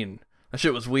brain. That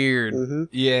shit was weird. Mm-hmm.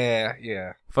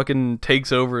 Yeah. Fucking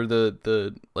takes over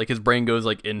the like his brain goes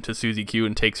like into Suzy Q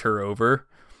and takes her over,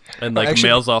 and like Actually-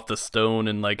 mails off the stone,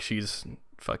 and like she's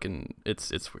fucking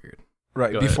it's weird.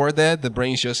 Right. Go ahead. Before that, the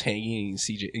brain's just hanging in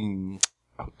CJ.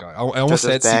 Oh god, I almost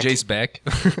JoJo's said back. CJ's back,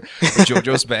 Or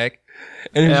JoJo's back,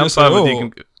 and he's Yeah, I'm just fine like, with oh,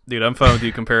 you, dude. I'm fine with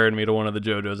you comparing me to one of the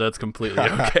JoJos. That's completely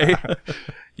okay.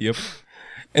 Yep.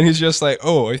 And he's just like,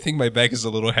 oh, I think my back is a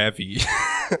little heavy.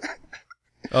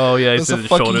 Oh yeah, he There's said a his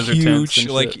fucking shoulders are tense huge,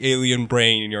 and like shit. alien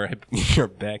brain in your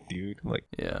back, dude. Like,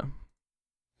 Yeah.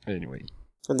 anyway.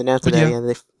 And then after But that,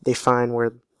 yeah. they find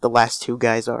where the last two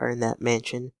guys are in that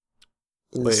mansion.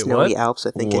 In the Wait, snowy what? Alps,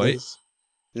 I think What? it is.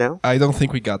 No? I don't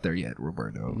think we got there yet,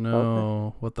 Roberto.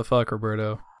 No, what the fuck,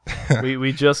 Roberto?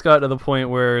 we just got to the point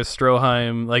where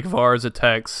Stroheim, like Vars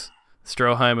attacks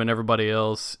Stroheim and everybody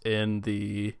else in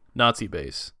the Nazi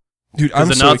base. Dude, 'Cause I'm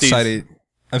the so Nazis- excited.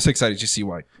 I'm so excited to see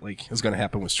what is going to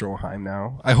happen with Stroheim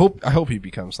now. I hope he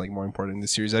becomes like more important in the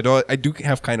series. I do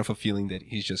have kind of a feeling that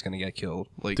he's just going to get killed.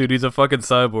 Like, Dude, he's a fucking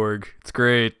cyborg. It's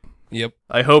great. yep.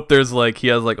 I hope there's like he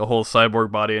has like a whole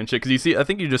cyborg body and shit. Because I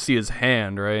think you just see his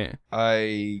hand, right?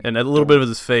 And a little bit of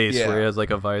his face where he Yeah. has like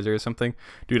a visor or something.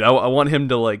 Dude, I want him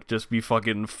to like just be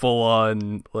fucking full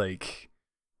on like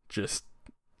just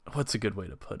what's a good way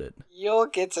to put it? You'll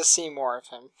get to see more of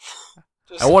him.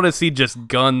 Just, I want to see just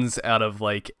guns out of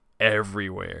like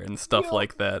everywhere and stuff Yeah.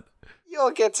 like that.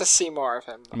 You'll get to see more of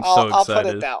him. I'm I'll so put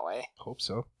excited. it that way. Hope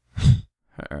so.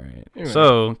 All right. Anyway.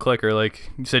 So, Clicker,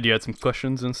 like you said, you had some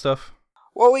questions and stuff.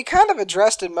 Well, we kind of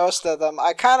addressed in most of them.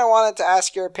 I kind of wanted to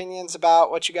ask your opinions about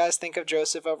what you guys think of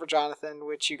Joseph over Jonathan,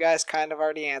 which you guys kind of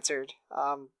already answered.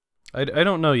 I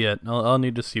don't know yet. I'll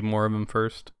need to see more of him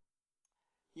first.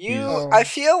 I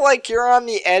feel like you're on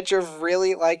the edge of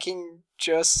really liking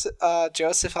Joseph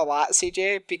a lot,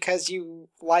 CJ, because you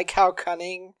like how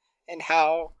cunning and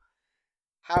how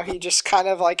he just kind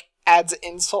of like adds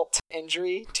insult to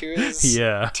injury to his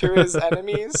Yeah. to his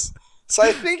enemies. So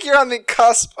I think you're on the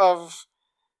cusp of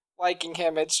liking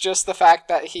him. It's just the fact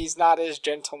that he's not as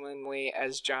gentlemanly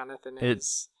as Jonathan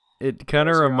is. It kind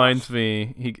of Throws you reminds off.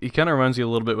 me. He kind of reminds me a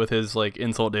little bit with his like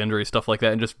insult to injury stuff like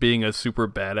that, and just being a super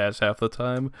badass half the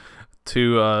time.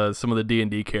 To some of the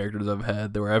D&D characters I've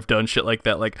had, where I've done shit like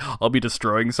that. Like I'll be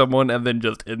destroying someone and then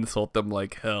just insult them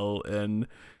like hell, and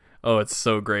oh, it's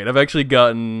so great. I've actually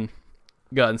gotten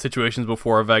situations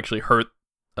before. I've actually hurt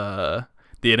the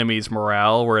enemy's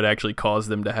morale, where it actually caused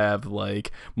them to have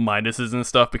like minuses and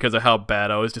stuff because of how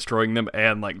bad I was destroying them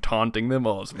and like taunting them.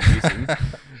 Oh, it was amazing.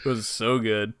 It was so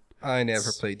good. I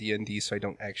never played D&D, so I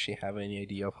don't actually have any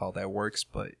idea of how that works,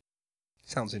 but it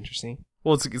sounds interesting.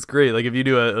 Well, it's great. Like if you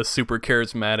do a super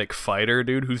charismatic fighter,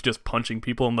 dude, who's just punching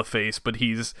people in the face, but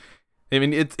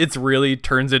it's really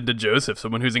turns into Joseph,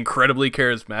 someone who's incredibly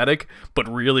charismatic but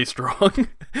really strong,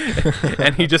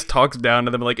 and he just talks down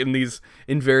to them like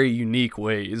in very unique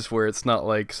ways where it's not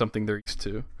like something they're used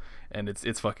to, and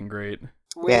it's fucking great.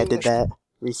 Yeah, I did that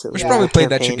recently. We should Yeah. probably play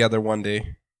that Campaign. together one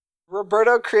day.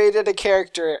 Roberto created a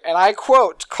character, and I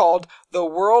quote, called the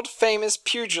world-famous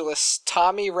pugilist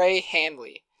Tommy Ray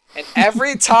Hanley. And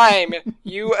every time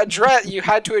you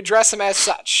had to address him as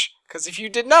such. Because if you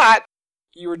did not,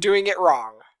 you were doing it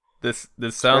wrong. This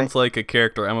sounds like a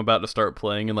character I'm about to start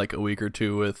playing in like a week or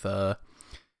two with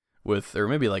or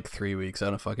maybe like 3 weeks, I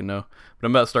don't fucking know. But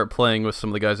I'm about to start playing with some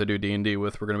of the guys I do D&D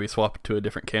with. We're going to be swapping to a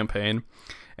different campaign.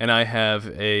 And I have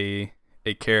a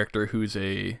character who's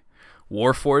a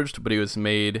Warforged, but he was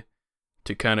made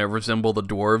to kind of resemble the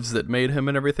dwarves that made him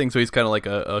and everything. So he's kind of like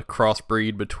a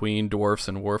crossbreed between dwarfs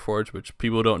and Warforged, which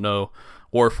people who don't know,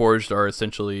 Warforged are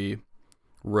essentially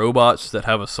robots that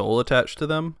have a soul attached to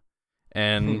them.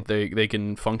 And they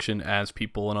can function as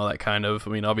people and all that kind of.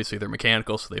 I mean, obviously they're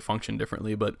mechanical, so they function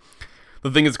differently. But the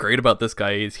thing that's great about this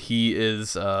guy is he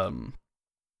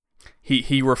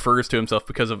refers to himself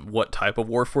because of what type of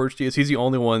Warforged he is. He's the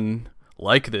only one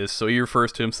like this, so he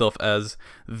refers to himself as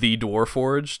the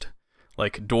Dwarforged,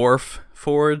 like dwarf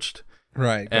forged.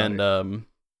 Right. And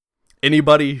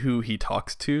anybody who he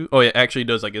talks to, yeah, actually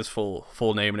does like his full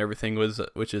name and everything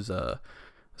which is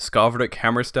Skavrik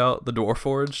Hammerstout, the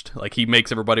Dwarforged. Like, he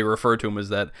makes everybody refer to him as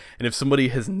that. And if somebody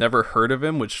has never heard of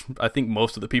him, which I think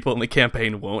most of the people in the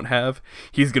campaign won't have,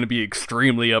 he's going to be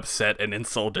extremely upset and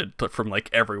insulted from, like,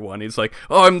 everyone. He's like,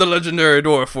 oh, I'm the legendary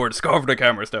Dwarforged, Skavrik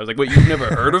Hammerstout. I was like, wait, you've never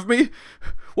heard of me?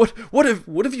 What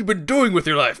have you been doing with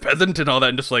your life, peasant? And all that,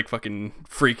 and just, like, fucking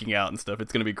freaking out and stuff.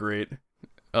 It's going to be great.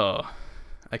 Oh,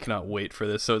 I cannot wait for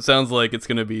this. So it sounds like it's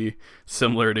going to be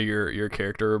similar to your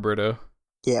character, Roberto.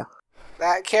 Yeah.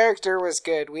 That character was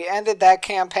good. We ended that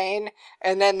campaign,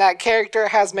 and then that character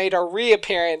has made a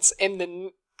reappearance in the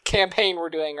campaign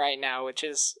we're doing right now, which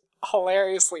is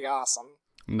hilariously awesome.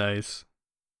 Nice.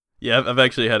 Yeah, I've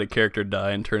actually had a character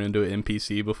die and turn into an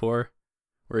NPC before,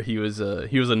 where he was a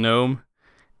gnome,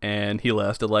 and he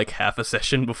lasted like half a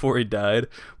session before he died.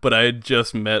 But I had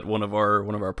just met one of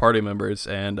our party members,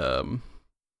 and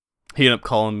he ended up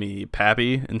calling me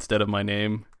Pappy instead of my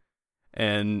name.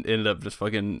 And ended up just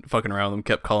fucking around with him,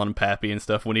 kept calling him Pappy and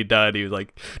stuff. When he died, he was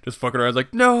like, just fucking around,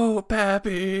 like, no,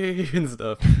 Pappy, and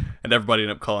stuff. And everybody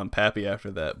ended up calling him Pappy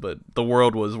after that. But the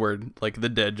world was where, like, the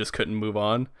dead just couldn't move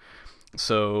on.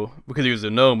 So, because he was a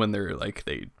gnome and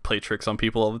they play tricks on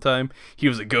people all the time, he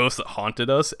was a ghost that haunted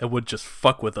us and would just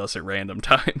fuck with us at random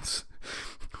times.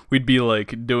 We'd be,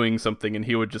 like, doing something, and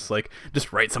he would just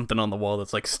write something on the wall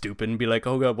that's, like, stupid, and be like,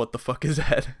 oh god, what the fuck is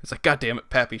that? It's like, god damn it,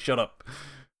 Pappy, shut up.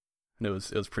 And it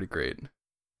was pretty great.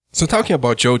 So talking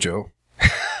about JoJo.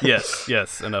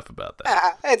 yes, enough about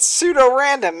that. It's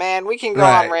pseudo-random, man. We can go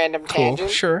on random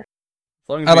tangents. Sure. As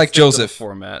long as I like Joseph.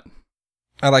 Format.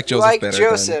 I like Joseph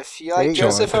better. You like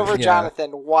Joseph over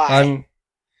Jonathan. Why?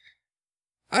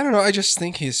 I don't know. I just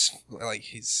think he's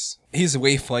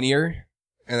way funnier,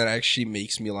 and that actually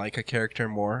makes me like a character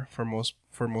more for most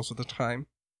of the time.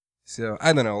 So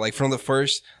I don't know. Like from the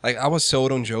first, I was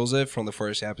sold on Joseph from the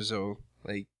first episode.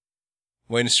 Like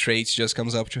when Straits just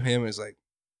comes up to him, it's like,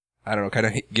 I don't know, kind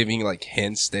of giving like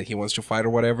hints that he wants to fight or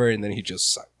whatever, and then he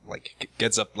just like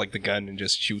gets up like the gun and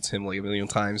just shoots him like a million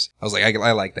times. I was like,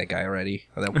 I like that guy already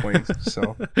at that point.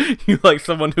 So you like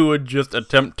someone who would just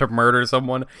attempt to murder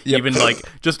someone, even like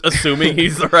just assuming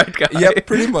he's the right guy. Yep,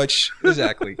 pretty much,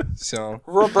 exactly. So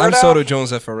Roberto? I'm sold on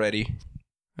Joseph already.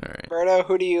 All right. Roberto,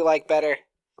 who do you like better?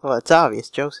 Well, it's obvious,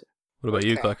 Joseph. What about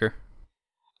you, Clucker?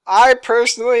 I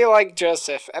personally like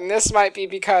Joseph, and this might be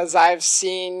because I've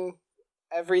seen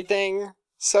everything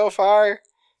so far.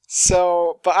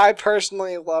 But I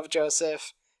personally love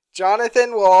Joseph.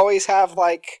 Jonathan will always have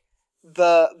like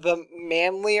the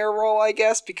manlier role, I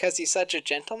guess, because he's such a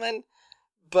gentleman.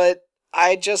 But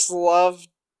I just love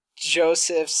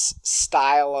Joseph's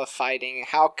style of fighting,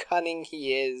 how cunning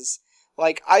he is.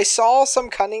 Like, I saw some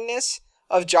cunningness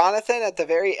of Jonathan at the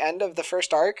very end of the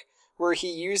first arc, where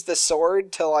he used the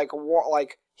sword to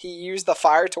he used the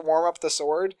fire to warm up the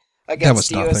sword against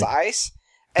Dio's ice.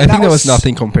 And I think that was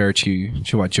nothing compared to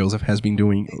what Joseph has been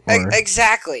doing.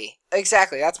 Exactly.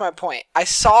 That's my point. I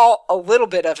saw a little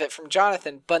bit of it from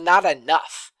Jonathan, but not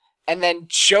enough. And then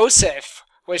Joseph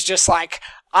was just like,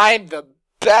 I'm the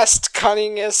best,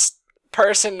 cunningest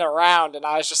person around. And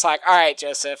I was just like, all right,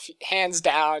 Joseph, hands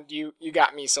down, you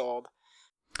got me sold.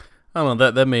 I don't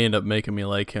know, that may end up making me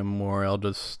like him more. I'll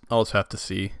just have to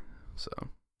see. So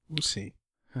we'll see.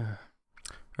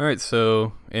 Alright,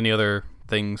 so any other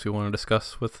things we want to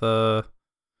discuss with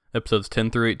episodes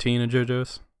 10 through 18 of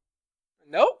JoJo's?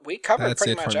 Nope, we covered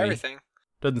pretty much everything.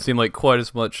 Doesn't seem like quite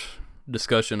as much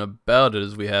discussion about it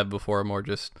as we had before, more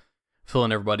just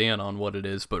filling everybody in on what it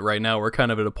is. But right now we're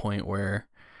kind of at a point where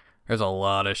there's a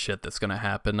lot of shit that's gonna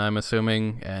happen, I'm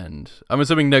assuming, and I'm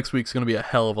assuming next week's gonna be a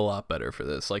hell of a lot better for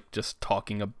this, like just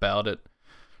talking about it.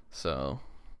 So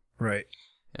Right.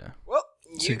 yeah. Well,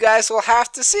 you See. guys will have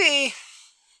to see.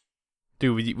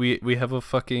 Dude, we have a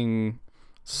fucking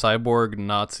cyborg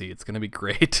Nazi. It's gonna be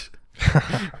great.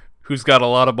 Who's got a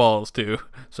lot of balls too.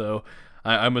 So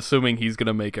I'm assuming he's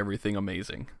gonna make everything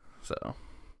amazing. So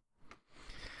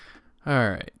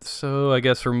alright, so I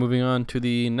guess we're moving on to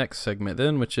the next segment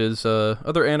then, which is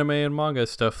other anime and manga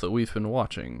stuff that we've been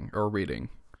watching or reading.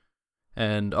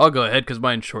 And I'll go ahead because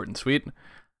mine's short and sweet.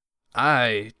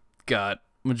 I got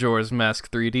Majora's Mask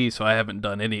 3D, so I haven't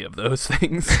done any of those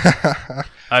things.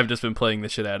 I've just been playing the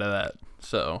shit out of that.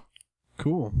 So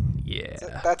Cool. yeah,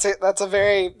 That's it. That's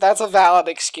a valid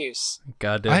excuse.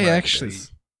 goddamn. I right it actually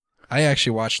is.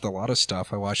 watched a lot of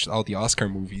stuff. I watched all the Oscar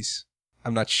movies.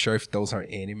 I'm not sure if those are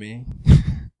anime.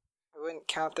 I wouldn't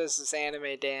count this as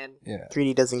anime, Dan. Yeah.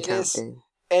 3D doesn't It count. is. Dan.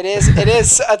 It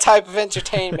is a type of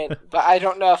entertainment, but I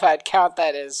don't know if I'd count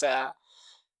that as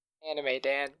anime,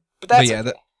 Dan. But that's yeah,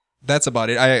 okay. That's about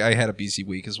it. I had a busy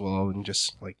week as well, and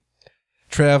just like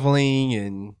traveling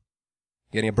and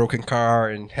getting a broken car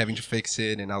and having to fix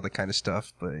it and all that kind of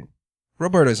stuff. But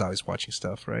Roberto's always watching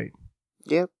stuff, right?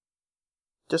 Yep.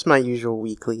 Just my usual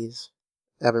weeklies.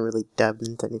 I haven't really dabbed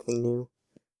into anything new.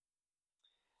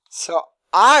 So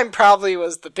I probably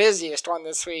was the busiest one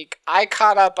this week. I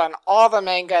caught up on all the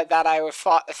manga that I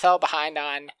fell behind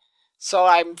on. So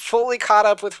I'm fully caught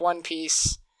up with One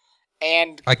Piece.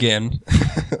 And Again.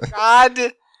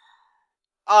 God,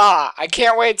 I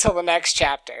can't wait till the next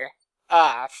chapter.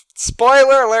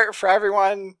 Spoiler alert for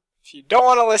everyone. If you don't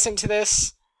want to listen to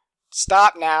this,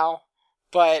 stop now.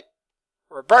 But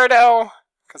Roberto,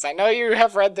 because I know you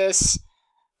have read this,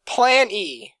 Plan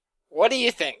E, what do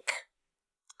you think?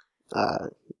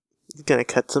 He's gonna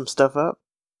cut some stuff up.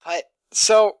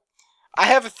 So, I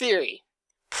have a theory.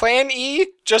 Plan E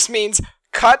just means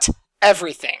cut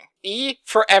everything. E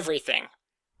for everything.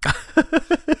 I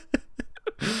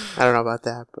don't know about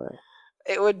that, but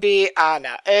It would be, I don't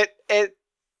know. It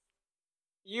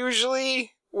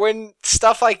usually when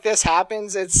stuff like this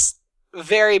happens, it's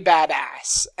very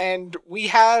badass. And we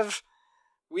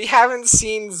haven't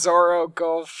seen Zoro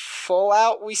go full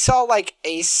out. We saw like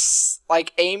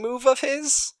a move of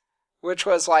his, which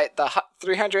was like the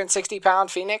 360-pound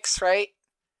Phoenix, right?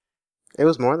 it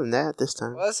was more than that this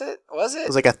time. Was it? It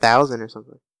was like 1,000 or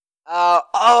something.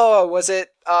 Was it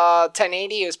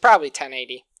 1080? It was probably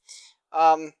 1080.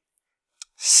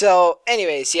 So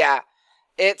anyways, yeah.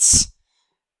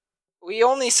 We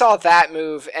only saw that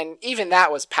move, and even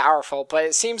that was powerful, but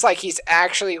it seems like he's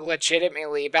actually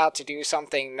legitimately about to do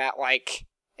something that, like,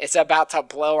 it's about to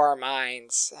blow our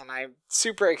minds, and I'm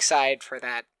super excited for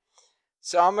that.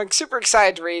 So I'm super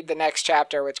excited to read the next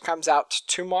chapter, which comes out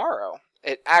tomorrow.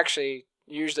 It actually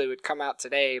usually would come out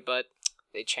today, but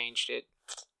they changed it.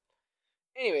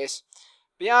 Anyways,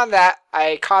 beyond that,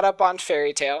 I caught up on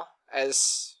Fairy Tail,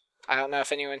 as I don't know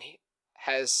if anyone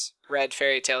has read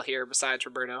Fairy Tail here besides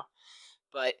Roberto.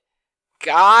 But,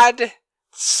 God,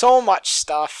 so much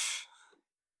stuff.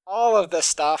 All of the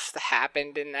stuff that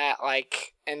happened in that,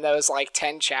 like, in those,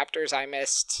 10 chapters I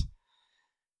missed.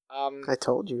 I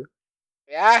told you.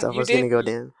 Yeah, Stuff you was did. gonna go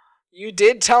down. You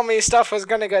did tell me stuff was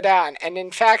gonna go down, and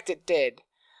in fact it did.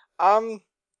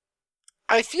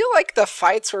 I feel like the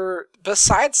fights were,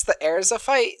 besides the Erza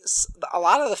fights, a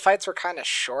lot of the fights were kind of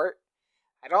short.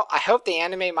 I hope the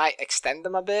anime might extend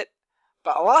them a bit,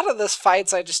 but a lot of those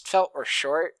fights I just felt were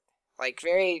short, like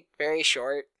very, very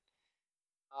short.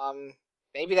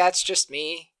 Maybe that's just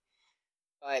me,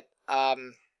 but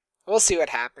we'll see what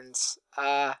happens.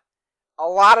 A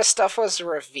lot of stuff was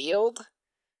revealed.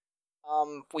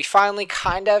 We finally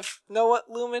kind of know what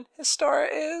Lumen Historia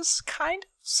is. Kind of?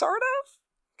 Sort of?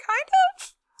 Kind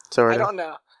of? Sort I of. don't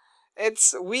know.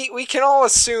 We can all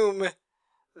assume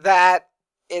that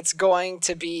it's going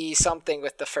to be something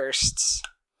with the first,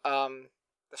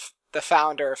 the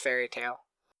founder of Fairy Tail.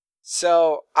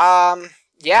 So,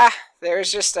 yeah, there's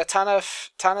just a ton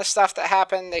of stuff that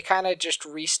happened. They kind of just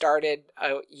restarted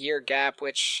a year gap,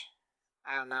 which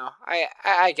I don't know.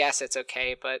 I guess it's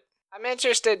okay, but I'm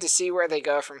interested to see where they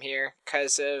go from here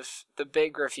because of the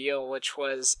big reveal, which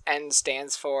was N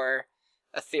stands for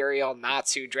Ethereal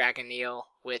Natsu Dragoneel,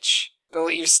 which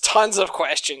leaves tons of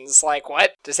questions. Like,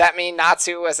 what does that mean?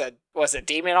 Natsu was a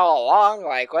demon all along?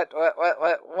 Like, what?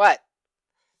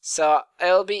 So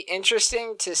it'll be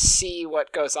interesting to see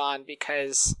what goes on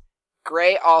because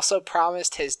Gray also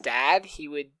promised his dad he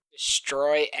would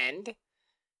destroy End,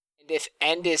 and if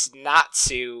End is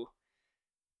Natsu,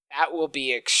 that will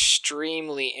be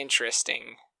extremely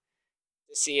interesting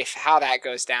to see how that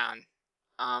goes down.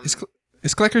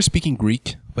 Is Klecker speaking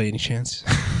Greek by any chance?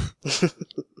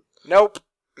 Nope.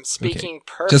 I'm speaking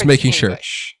perfect Just making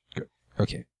English. sure.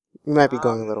 Okay. You might be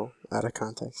going a little out of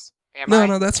context. Am I?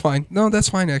 No, that's fine. No, that's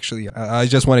fine, actually. I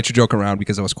just wanted to joke around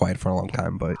because I was quiet for a long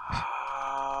time, but...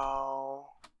 Oh.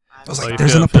 I was Oh, like, you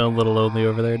there's feeling a little lonely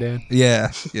over there, Dan?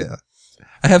 Yeah.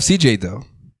 I have CJ, though.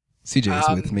 CJ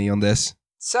is with me on this.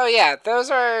 So yeah, those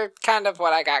are kind of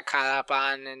what I got caught up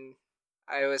on, and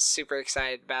I was super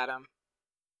excited about them.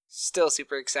 Still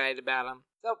super excited about them.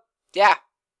 So yeah,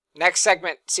 next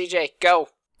segment, CJ, go.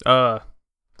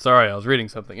 Sorry, I was reading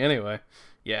something. Anyway,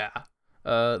 yeah.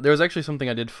 There was actually something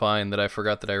I did find that I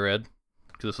forgot that I read.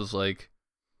 Because this was like,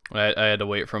 I had to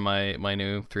wait for my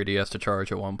new 3DS to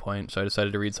charge at one point, so I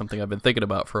decided to read something I've been thinking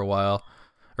about for a while.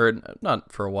 Or,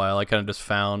 not for a while, I kind of just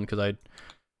found, because I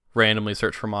randomly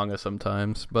search for manga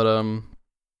sometimes. But,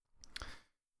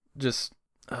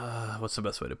 what's the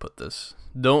best way to put this?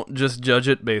 Don't just judge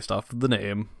it based off of the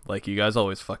name, like you guys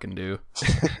always fucking do.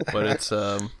 But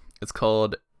it's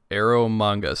called Arrow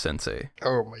Manga Sensei.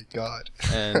 Oh my god.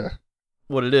 And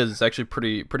what it is, it's actually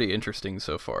pretty interesting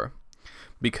so far.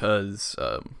 Because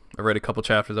I read a couple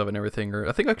chapters of it and everything, or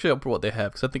I think actually up to what they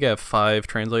have, because I think I have 5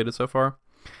 translated so far.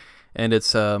 And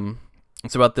it's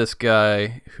about this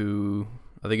guy who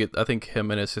I think him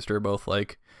and his sister are both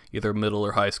like either middle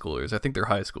or high schoolers. I think they're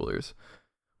high schoolers,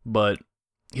 but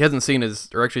he hasn't seen it's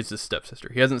his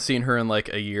stepsister. He hasn't seen her in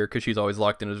like a year because she's always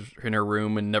locked in her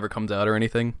room and never comes out or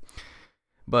anything.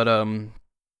 But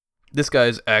this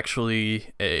guy's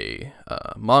actually a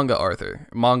manga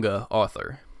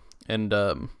author, and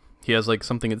he has like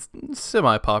something that's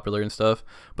semi-popular and stuff,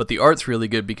 but the art's really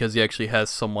good because he actually has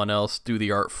someone else do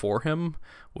the art for him,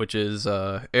 which is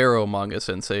Arrow Manga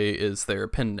Sensei is their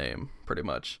pen name, pretty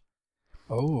much.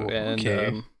 Oh, And,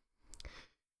 okay.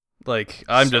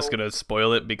 I'm just gonna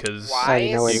spoil it because Why I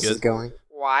already know where is- this is going.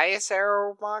 Why is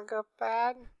Arrow manga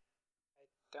bad?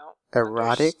 I don't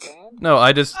Erotic? understand. no,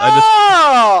 I just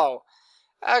Oh!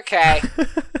 Okay.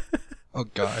 Oh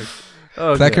god.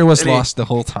 oh, Klecker was Any- lost the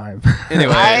whole time.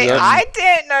 Anyway, I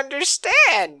didn't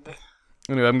understand.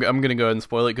 Anyway, I'm gonna go ahead and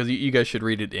spoil it because you guys should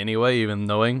read it anyway, even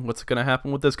knowing what's gonna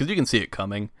happen with this, because you can see it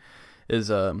coming. Is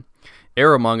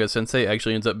Arrow Manga Sensei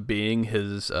actually ends up being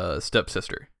his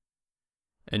stepsister,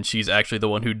 and she's actually the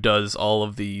one who does all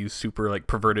of the super like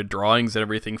perverted drawings and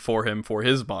everything for him for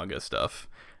his manga stuff,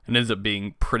 and ends up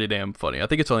being pretty damn funny. I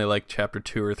think it's only like chapter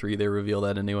 2 or 3 they reveal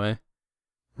that anyway,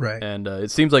 Right. and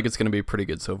it seems like it's gonna be pretty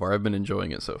good so far. I've been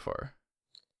enjoying it so far.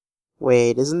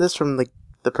 Wait, isn't this from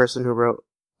the person who wrote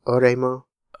Oremo?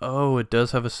 Oh, it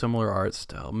does have a similar art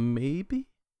style, maybe.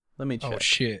 Let me check. Oh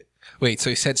shit. Wait, so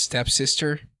you said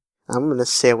stepsister? I'm gonna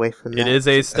stay away from that. It is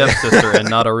a stepsister and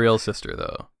not a real sister,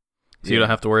 though. So you Yeah. don't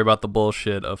have to worry about the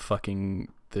bullshit of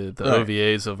fucking the Right.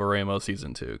 OVAs of Oremo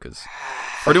Season 2. Because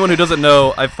for anyone who doesn't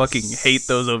know, I fucking hate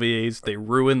those OVAs. They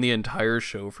ruin the entire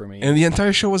show for me. And the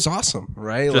entire show was awesome,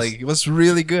 right? Just- Like, it was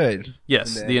really good.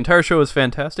 Yes, And the then- entire show is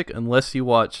fantastic unless you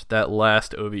watch that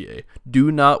last OVA.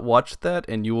 Do not watch that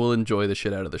and you will enjoy the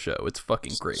shit out of the show. It's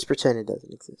fucking great. Just pretend it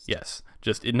doesn't exist. Yes.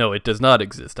 No, it does not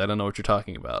exist. I don't know what you're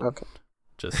talking about. Okay.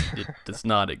 It does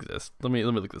not exist. Let me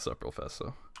look this up real fast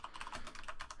though.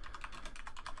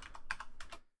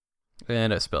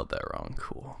 And I spelled that wrong.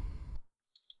 Cool.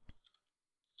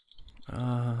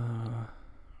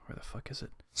 Where the fuck is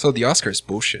it? So the Oscar is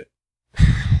bullshit.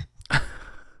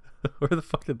 Where the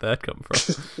fuck did that come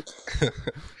from?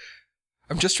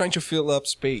 I'm just trying to fill up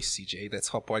space, CJ. That's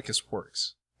how podcast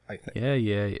works, I think.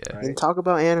 Yeah. Right. And talk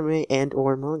about anime and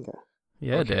or manga.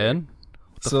 Yeah, Okay. Dan.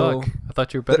 What the So- fuck? I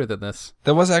thought you were better than this.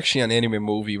 There was actually an anime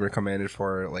movie recommended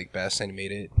for like best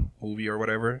animated movie or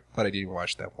whatever, but I didn't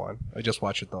watch that one. I just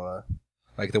watched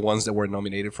the ones that were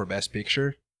nominated for best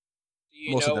picture. Do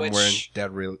you Most know of them which?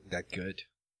 weren't that good.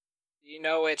 Do you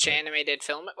know which animated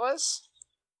film it was?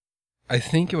 I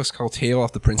think it was called Tale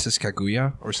of the Princess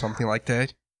Kaguya or something like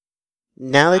that.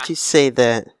 Now that you say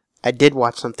that, I did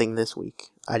watch something this week.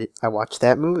 I watched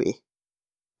that movie.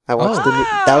 I watched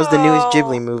that was the newest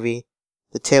Ghibli movie,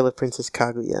 The Tale of Princess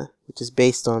Kaguya, which is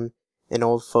based on an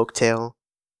old folk tale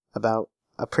about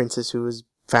a princess who was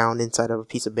found inside of a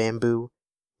piece of bamboo,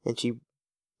 and she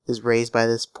is raised by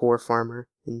this poor farmer.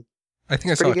 And I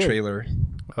think I saw a Pretty good. trailer.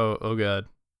 Oh god.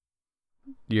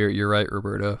 You're right,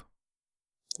 Roberto.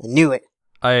 I knew it.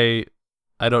 I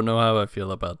don't know how I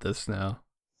feel about this now.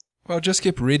 Well, just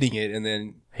keep reading it, and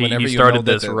then He whenever you started know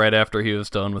that this right after he was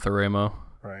done with Oremo.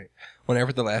 right.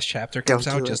 Whenever the last chapter Don't comes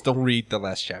do out, it. just don't read the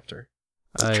last chapter.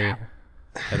 I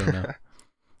don't know.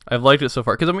 I've liked it so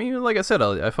far because I mean, like I said,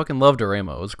 I fucking loved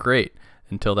Oremo. It was great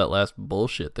until that last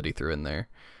bullshit that he threw in there.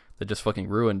 that just fucking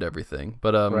ruined everything.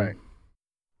 But Right.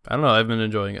 I don't know. I've been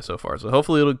enjoying it so far, so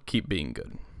hopefully it'll keep being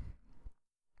good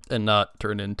and not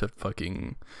turn into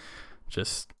fucking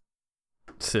just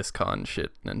siscon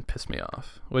shit and piss me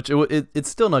off. Which it's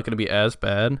still not going to be as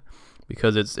bad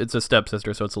because it's a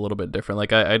stepsister, so it's a little bit different.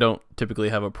 Like I don't typically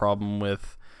have a problem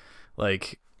with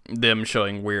like them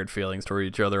showing weird feelings toward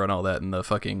each other and all that in the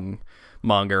fucking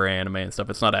manga or anime and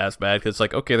stuff. It's not as bad because it's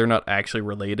like, okay, they're not actually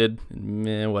related,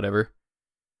 meh, whatever.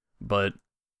 But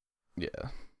yeah,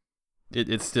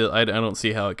 it's still I don't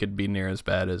see how it could be near as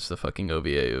bad as the fucking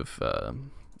OVA of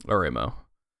Oremo.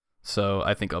 So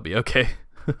I think I'll be okay.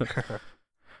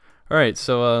 All right,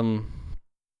 so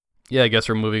yeah, I guess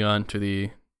we're moving on to the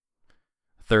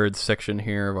third section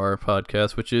here of our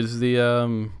podcast, which is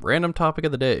the random topic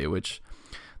of the day, which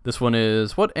this one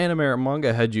is, what anime or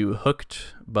manga had you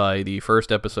hooked by the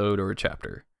first episode or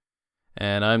chapter?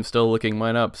 And I'm still looking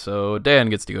mine up, so Dan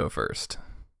gets to go first.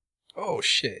 Oh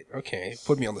shit. Okay,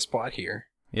 put me on the spot here.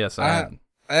 Yes, I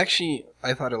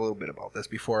thought a little bit about this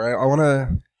before. I want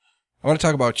to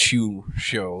talk about Chew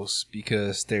shows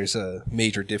because there's a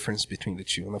major difference between the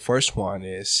two. And the first one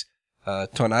is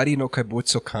Tonari no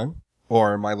Kaibutsu-kan,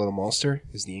 or My Little Monster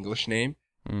is the English name.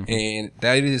 Mm-hmm. And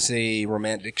that is a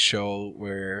romantic show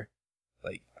where,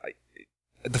 like,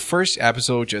 the first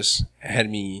episode just had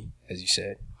me, as you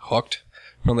said, hooked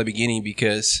from the beginning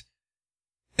because,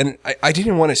 and I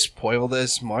didn't want to spoil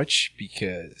this much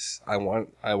because I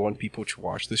want people to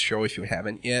watch this show if you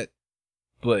haven't yet,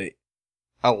 but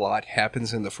a lot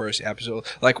happens in the first episode.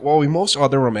 Like, well, in most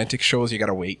other romantic shows, you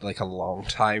gotta wait like a long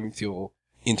time till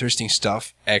interesting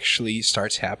stuff actually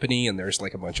starts happening, and there's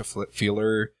like a bunch of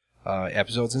filler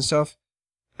episodes and stuff.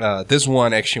 This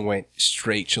one actually went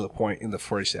straight to the point in the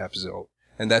first episode,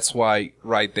 and that's why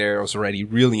right there I was already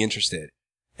really interested.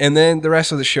 And then the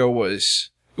rest of the show was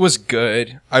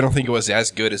good. I don't think it was as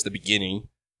good as the beginning.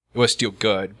 It was still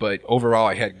good, but overall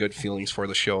I had good feelings for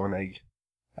the show, and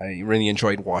I really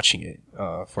enjoyed watching it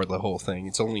for the whole thing.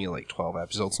 It's only like 12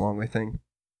 episodes long, I think.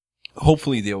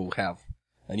 Hopefully they'll have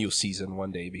a new season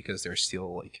one day because there's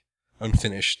still like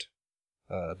unfinished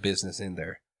business in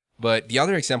there. But the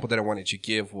other example that I wanted to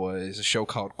give was a show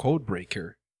called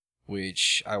Codebreaker,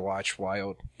 which I watched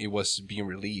while it was being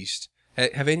released.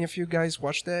 Have any of you guys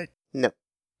watched that? No.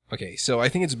 Okay, so I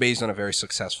think it's based on a very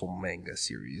successful manga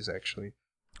series, actually.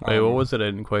 Wait, what was it? I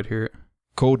didn't quite hear it.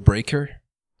 Codebreaker?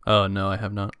 Oh, no, I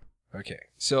have not. Okay,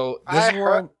 so this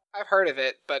one... I've heard of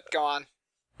it, but go on.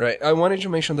 Right, I wanted to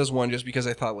mention this one just because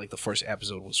I thought like the first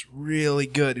episode was really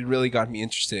good. It really got me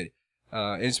interested.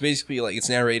 And it's basically like it's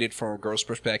narrated from a girl's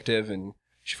perspective, and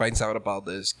she finds out about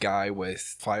this guy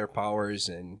with fire powers,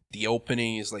 and the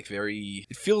opening is like very...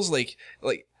 It feels like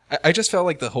I just felt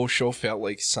like the whole show felt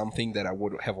like something that I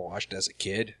would have watched as a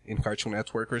kid in Cartoon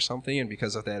Network or something, and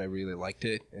because of that I really liked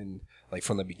it, and like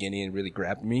from the beginning it really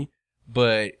grabbed me.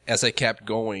 But as I kept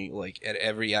going, like at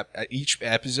each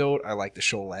episode, I liked the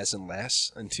show less and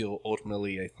less until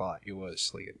ultimately I thought it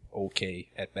was like okay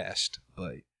at best.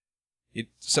 But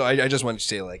so I just wanted to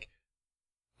say like,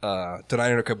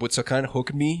 Tonari no Kaibutsu-kan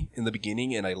hooked me in the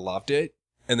beginning and I loved it,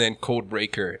 and then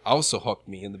Codebreaker also hooked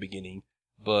me in the beginning,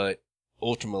 but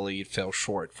ultimately it fell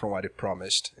short from what it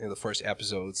promised in the first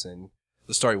episodes, and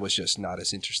the story was just not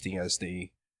as interesting as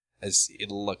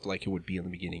it looked like it would be in the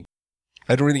beginning.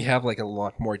 I don't really have like a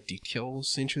lot more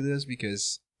details into this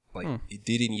because like it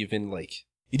didn't even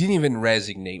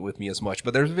resonate with me as much.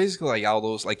 But there's basically like all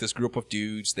those like this group of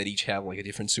dudes that each have like a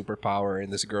different superpower,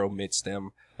 and this girl meets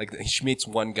them. Like she meets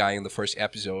one guy in the first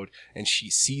episode, and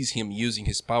she sees him using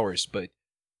his powers, but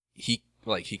he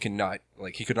could not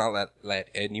let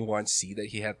anyone see that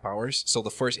he had powers. So the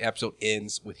first episode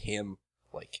ends with him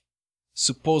like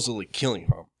supposedly killing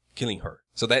her.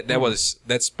 So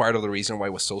that's part of the reason why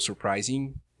it was so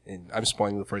surprising. And I'm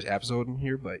spoiling the first episode in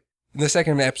here, but in the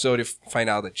second episode, you find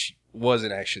out that she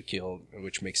wasn't actually killed,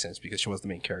 which makes sense because she was the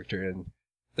main character. And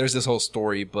there's this whole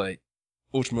story, but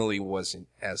ultimately wasn't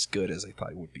as good as I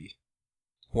thought it would be.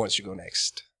 Who wants to go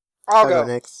next? I'll go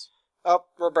next. Oh,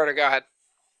 Roberta, go ahead.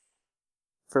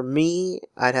 For me,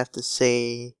 I'd have to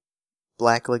say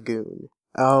Black Lagoon.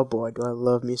 Oh boy, do I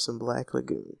love me some Black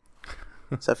Lagoon.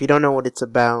 So if you don't know what it's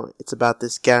about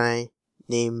this guy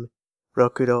named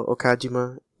Rokuro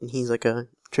Okajima, and he's like a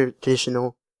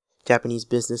traditional Japanese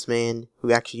businessman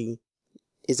who actually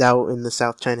is out in the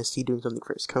South China Sea doing something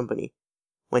for his company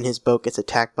when his boat gets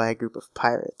attacked by a group of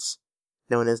pirates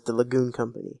known as the Lagoon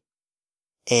Company.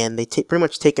 And they pretty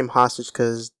much take him hostage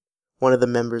because one of the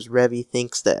members, Revy,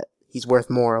 thinks that he's worth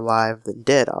more alive than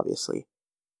dead, obviously.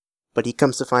 But he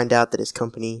comes to find out that his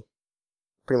company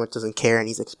pretty much doesn't care and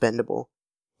he's expendable.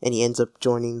 And he ends up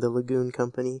joining the Lagoon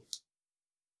Company.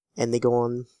 and they go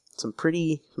on some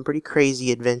pretty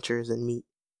crazy adventures and meet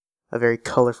a very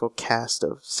colorful cast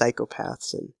of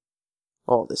psychopaths and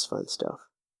all this fun stuff.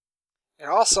 It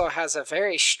also has a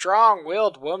very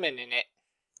strong-willed woman in it.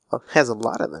 Oh, it has a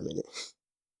lot of them in it.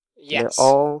 Yes. They're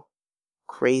all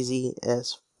crazy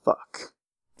as fuck.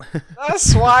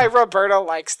 That's why Roberto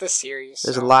likes the series.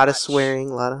 There's so a lot much. of swearing,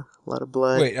 a lot of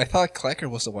blood. Wait, I thought Clacker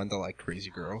was the one that liked crazy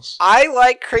girls. I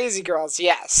like crazy girls,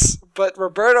 yes, but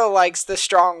Roberto likes the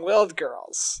strong-willed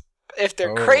girls. If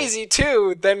they're crazy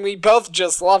too, then we both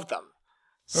just love them.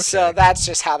 So Okay. that's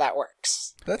just how that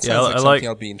works. That Yeah, sounds I like like- something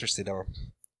I'll be interested in.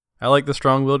 I like the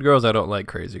strong-willed girls. I don't like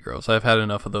crazy girls. I've had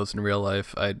enough of those in real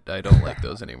life. I don't like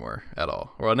those anymore at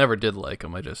all. Or I never did like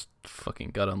them. I just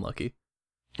fucking got unlucky.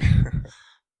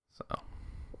 So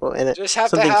Well, and Just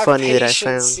have to something have funny that I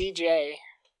patience, found. CJ.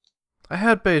 I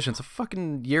had patience. A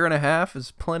fucking year and a half is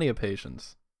plenty of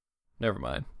patience. Never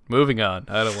mind. Moving on.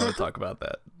 I don't want to talk about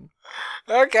that.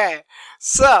 Okay,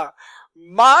 so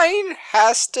mine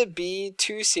has to be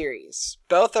two series.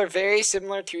 Both are very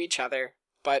similar to each other,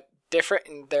 but different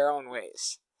in their own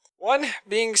ways. One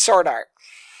being Sword Art.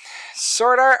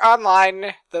 Sword Art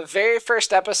Online, the very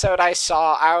first episode I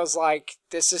saw, I was like,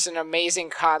 this is an amazing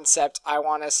concept. I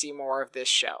want to see more of this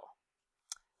show.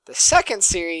 The second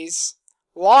series,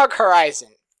 Log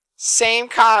Horizon.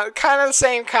 Kind of the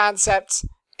same concept,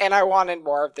 and I wanted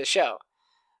more of the show.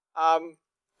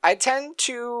 I tend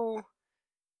to,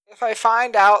 if I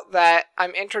find out that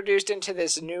I'm introduced into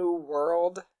this new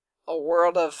world, a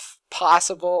world of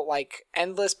possible, like,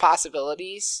 endless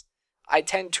possibilities, I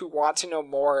tend to want to know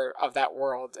more of that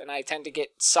world, and I tend to get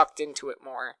sucked into it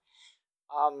more.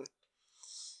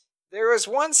 There was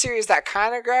one series that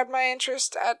kind of grabbed my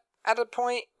interest at a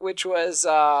point, which was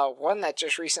one that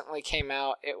just recently came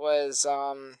out. It was,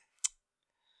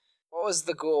 what was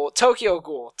the ghoul? Tokyo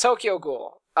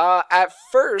Ghoul. At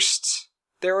first,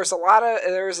 there was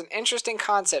an interesting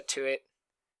concept to it,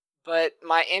 but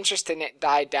my interest in it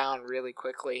died down really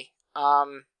quickly.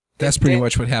 That's pretty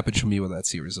much what happened to me with that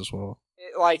series as well.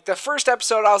 Like, the first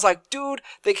episode, I was like, dude,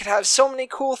 they could have so many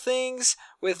cool things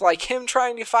with, like, him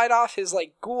trying to fight off his,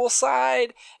 like, ghoul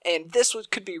side, and this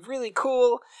could be really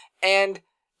cool, and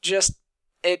just,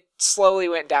 it slowly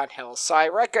went downhill. So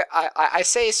I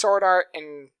say Sword Art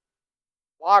and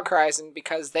Log Horizon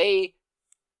because they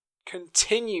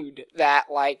continued that,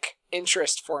 like,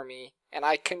 interest for me, and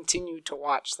I continued to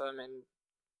watch them and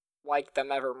like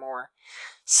them ever more.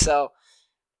 So,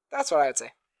 that's what I would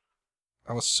say.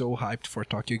 I was so hyped for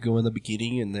Tokyo Ghoul in the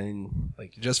beginning, and then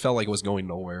like it just felt like it was going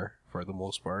nowhere for the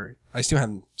most part. I still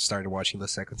haven't started watching the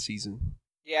second season.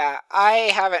 Yeah,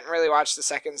 I haven't really watched the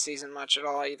second season much at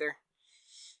all either.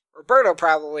 Roberto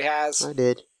probably has. I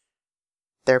did.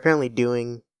 They're apparently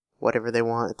doing whatever they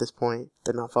want at this point.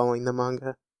 They're not following the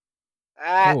manga.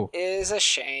 That Oh. is a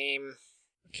shame.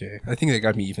 Okay, I think that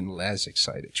got me even less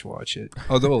excited to watch it.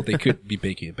 Although they could be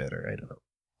making it better. I don't know.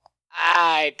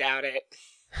 I doubt it.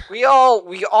 We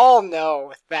all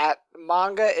know that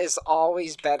manga is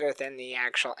always better than the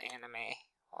actual anime.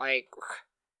 Like,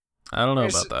 I don't know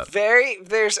about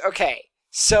that. okay.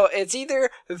 So it's either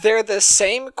they're the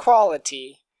same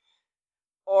quality,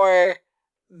 or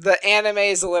the anime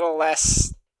is a little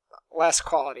less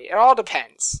quality. It all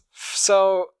depends.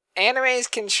 So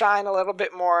animes can shine a little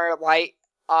bit more light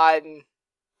on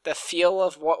the feel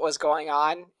of what was going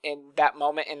on in that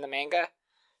moment in the manga.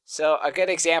 So a good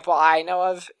example I know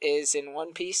of is in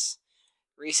One Piece.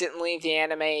 Recently, the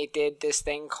anime did this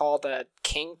thing called a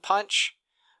King Punch,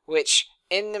 which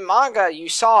in the manga you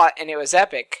saw it and it was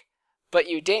epic, but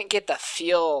you didn't get the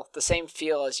same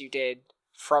feel as you did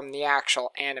from the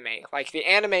actual anime. Like, the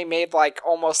anime made like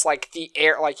almost like the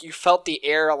air, like you felt the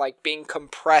air like being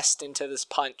compressed into this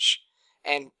punch,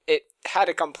 and it had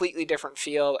a completely different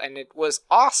feel, and it was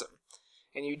awesome.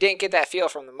 And you didn't get that feel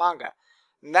from the manga.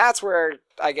 And that's where,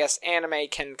 I guess, anime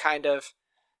can kind of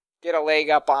get a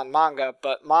leg up on manga,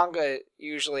 but manga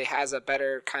usually has a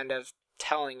better kind of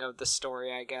telling of the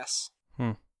story, I guess.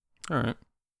 Alright.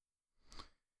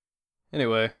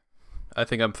 Anyway, I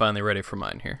think I'm finally ready for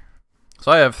mine here.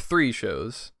 So I have 3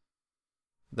 shows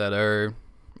that are...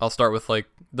 I'll start with, like,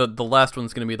 the last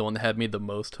one's going to be the one that had me the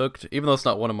most hooked. Even though it's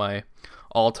not one of my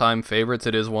all-time favorites,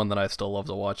 it is one that I still love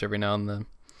to watch every now and then.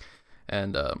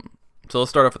 And, so let's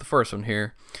start off with the first one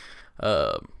here.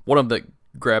 One of them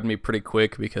that grabbed me pretty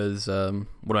quick because when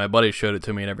my buddy showed it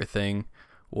to me and everything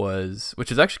was...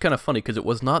 Which is actually kind of funny because it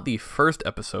was not the first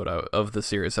episode of the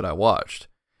series that I watched.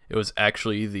 It was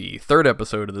actually the 3rd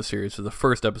episode of the series, so the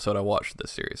first episode I watched of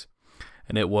this series.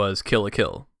 And it was Kill la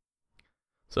Kill.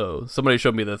 So somebody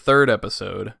showed me the 3rd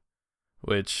episode,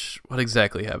 which... What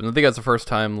exactly happened? I think that's the first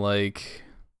time, like...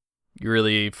 you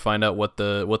really find out what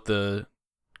the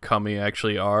kami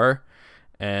actually are.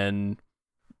 And,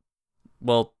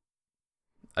 well,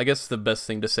 I guess the best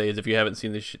thing to say is if you haven't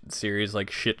seen this series,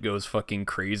 like, shit goes fucking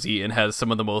crazy and has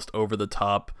some of the most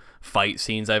over-the-top fight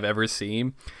scenes I've ever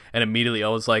seen. And immediately I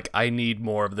was like, I need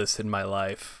more of this in my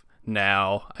life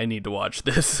now. I need to watch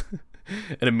this.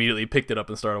 And immediately picked it up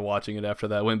and started watching it after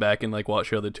that. Went back and, like,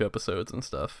 watched the other 2 episodes and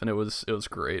stuff. And it was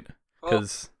great.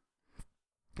 Because...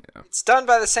 yeah. It's done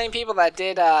by the same people that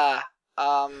did,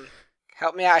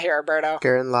 help me out here, Alberto.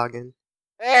 Gurren Lagann.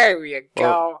 There you go.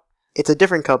 Well, it's a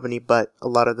different company, but a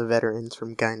lot of the veterans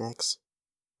from Gainax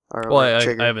are I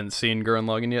haven't seen Gurren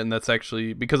Lagann yet, and that's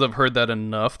actually, because I've heard that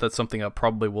enough, that's something I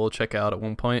probably will check out at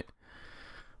one point.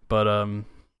 But,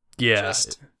 yeah.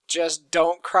 Just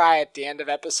don't cry at the end of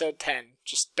episode 10.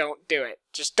 Just don't do it.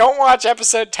 Just don't watch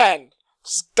episode 10.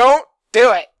 Just don't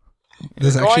do it.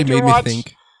 This actually made me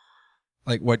think,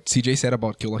 like, what CJ said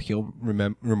about Kill la Kill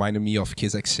reminded me of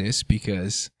Kiss Exist,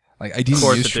 because, like, I didn't Of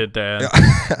course it did, Dan.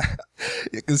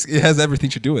 Because it has everything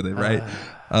to do with it, right?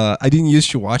 I didn't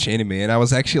used to watch anime, and I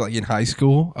was actually, like, in high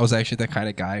school, I was actually that kind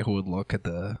of guy who would look at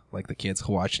the kids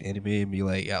who watch anime and be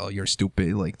like, oh, you're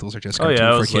stupid, like, those are just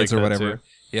cartoons for kids, like, or whatever. Too.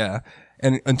 Yeah.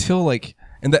 And until, like,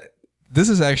 and this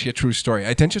is actually a true story.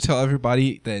 I tend to tell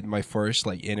everybody that my first,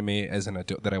 like, anime as an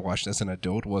adult that I watched as an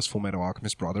adult was Fullmetal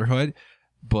Alchemist Brotherhood,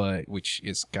 which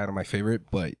is kind of my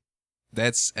favorite, but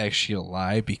that's actually a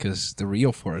lie, because the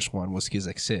real first one was Kiss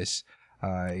Exist.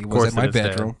 It was at my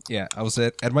bedroom. Yeah, I was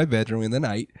at my bedroom in the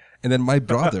night, and then my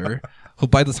brother, who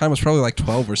by the time was probably like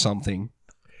 12 or something,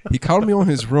 he called me on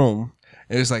his room,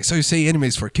 and he was like, so you say anime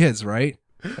is for kids, right?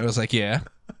 I was like, yeah.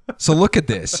 So look at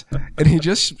this. And he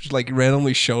just, like,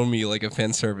 randomly showed me, like, a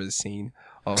fan service scene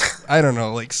of, I don't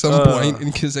know, like, some point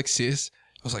in Kiss Exist.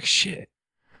 I was like, shit,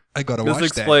 I gotta watch that.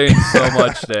 This explains so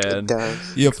much, Dan. It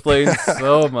does. It explains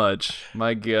so much.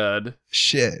 My God.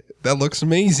 Shit, that looks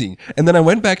amazing. And then I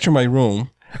went back to my room,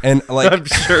 and, like... I'm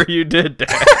sure you did, Dan.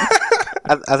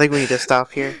 I think we need to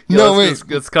stop here. No, wait.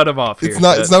 Let's cut him off here. It's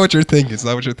not what you're thinking. It's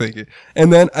not what you're thinking.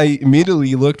 And then I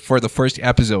immediately looked for the first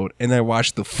episode, and I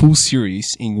watched the full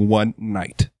series in one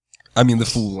night. I mean, the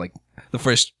full, like, the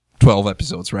first 12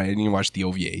 episodes, right? And you watched the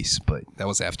OVAs, but that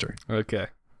was after. Okay.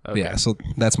 Yeah, so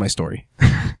that's my story.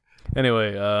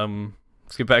 Anyway,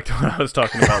 let's get back to what I was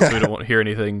talking about, so we don't hear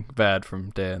anything bad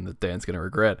from Dan that Dan's gonna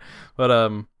regret.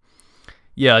 But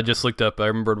yeah, I just looked up. I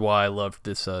remembered why I loved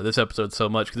this episode so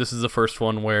much, because this is the first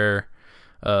one where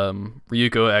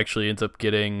Ryuko actually ends up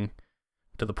getting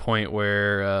to the point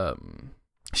where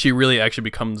she really actually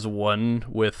becomes one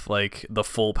with, like, the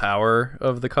full power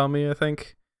of the kami, I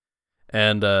think,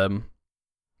 and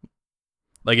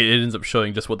like, it ends up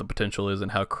showing just what the potential is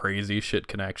and how crazy shit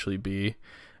can actually be,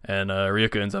 and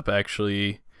Ryuko ends up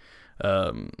actually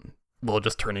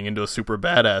just turning into a super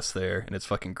badass there, and it's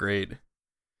fucking great.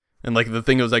 And, like, the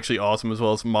thing that was actually awesome as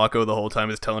well is Mako the whole time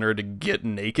is telling her to get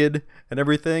naked and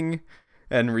everything.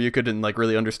 And Ryuko didn't, like,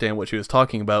 really understand what she was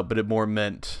talking about, but it more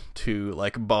meant to,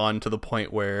 like, bond to the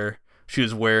point where she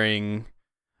was wearing,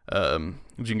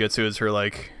 Jingetsu as her,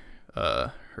 like, she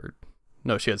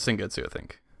had Sengetsu, I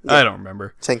think. Yeah. I don't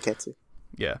remember. Senketsu.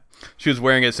 Yeah. She was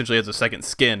wearing it essentially as a second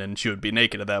skin, and she would be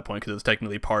naked at that point because it was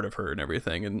technically part of her and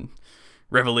everything. And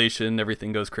revelation,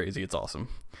 everything goes crazy. It's awesome.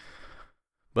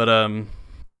 But,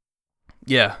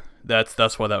 yeah,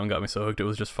 that's why that one got me so hooked. It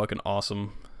was just fucking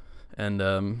awesome. And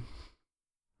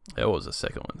what was the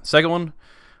second one? The second one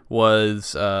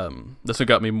was this one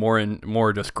got me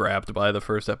more just grabbed by the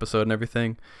first episode and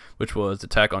everything, which was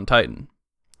Attack on Titan.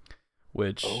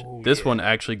 Which this one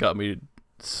actually got me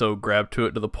so grabbed to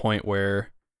it to the point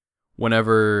where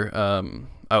whenever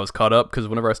I was caught up, because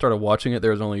whenever I started watching it,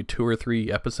 there was only 2 or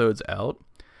 3 episodes out.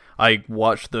 I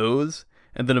watched those,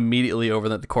 and then immediately over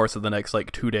the course of the next,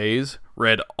 like, 2 days,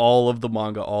 read all of the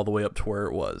manga all the way up to where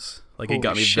it was. Like, it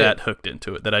got me that hooked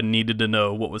into it, that I needed to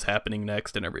know what was happening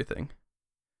next and everything.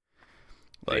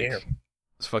 Like, damn.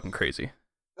 It's fucking crazy.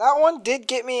 That one did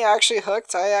get me actually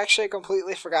hooked. I actually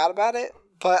completely forgot about it,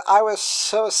 but I was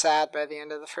so sad by the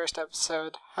end of the first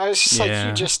episode. I was just like,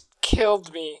 you just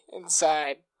killed me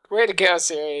inside. Way to go,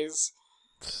 series.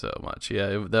 So much,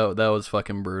 yeah. That was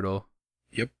fucking brutal.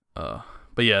 Yep.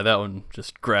 But yeah, that one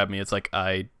just grabbed me. It's like,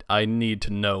 I need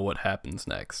to know what happens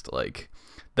next. Like,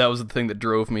 that was the thing that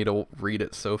drove me to read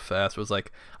it so fast. Was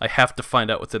like, I have to find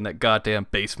out what's in that goddamn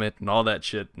basement and all that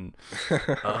shit. And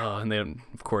and then,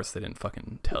 of course, they didn't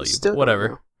fucking tell you. But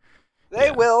whatever.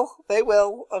 They will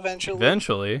eventually.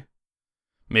 Eventually.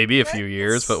 Maybe a few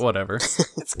years, but whatever.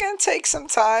 It's gonna take some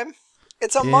time.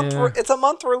 It's a month. It's a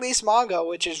month release manga,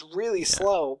 which is really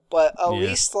slow. But at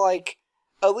least, like,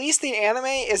 at least the anime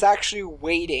is actually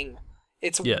waiting.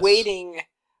 It's Yes. waiting,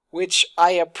 which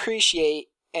I appreciate,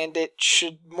 and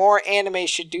more anime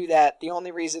should do that. The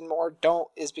only reason more don't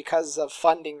is because of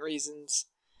funding reasons.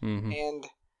 Mm-hmm. And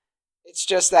it's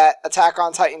just that Attack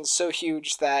on Titan's so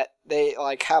huge that they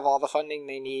like have all the funding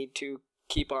they need to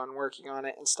keep on working on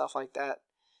it and stuff like that.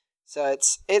 So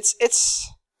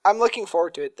it's I'm looking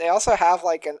forward to it. They also have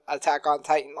like an Attack on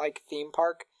Titan like theme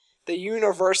park. The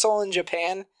Universal in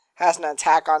Japan has an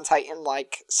Attack on Titan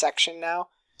like section now.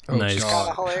 Oh, Nice. Which is kind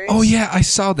of hilarious. Oh yeah, I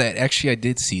saw that. Actually, I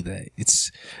did see that.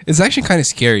 It's actually kind of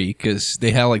scary because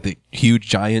they have like the huge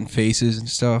giant faces and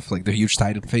stuff, like the huge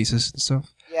Titan faces and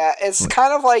stuff. Yeah, it's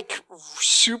kind of like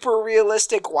super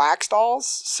realistic wax dolls.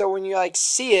 So when you like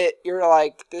see it, you're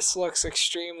like, this looks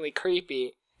extremely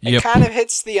creepy. It Yep. kind of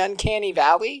hits the uncanny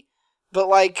valley, but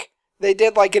like they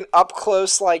did like an up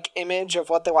close like image of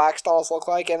what the wax dolls look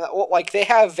like, and like they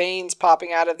have veins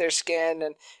popping out of their skin,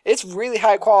 and it's really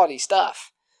high quality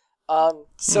stuff.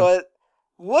 So it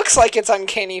looks like it's like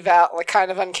kind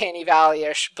of uncanny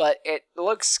valley-ish, but it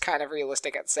looks kind of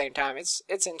realistic at the same time. It's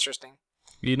interesting.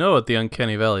 You know what the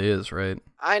Uncanny Valley is, right?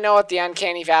 I know what the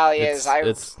uncanny valley is.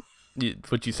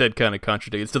 What you said kind of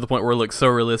contradicts. It's to the point where it looks so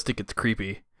realistic, it's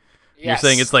creepy. You're Yes.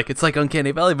 saying it's like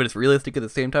Uncanny Valley, but it's realistic at the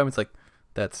same time. It's like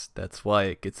that's why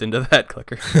it gets into that,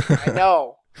 Clucker. I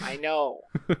know. I know.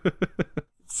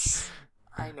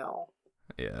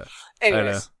 Yeah.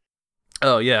 Anyways,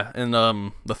 Oh yeah, and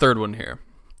the third one here.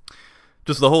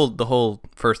 Just the whole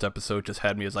first episode just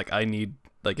had me as like I need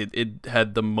like it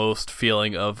had the most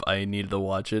feeling of I needed to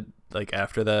watch it like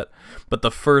after that. But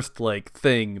the first like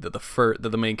thing that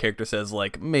the main character says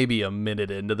like maybe a minute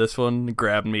into this one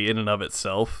grabbed me in and of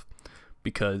itself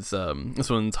because this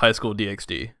one's High School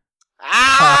DxD.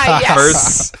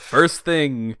 yes. First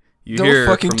thing you hear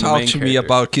Don't fucking from the talk main to me character.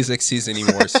 about Kiss Xyz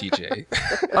anymore, CJ.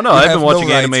 Oh no, You I've have been watching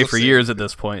no anime rights for to years at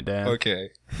this point, Dan. Okay.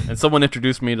 And someone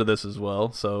introduced me to this as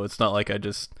well, so it's not like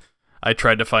I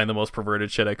tried to find the most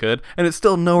perverted shit I could, and it's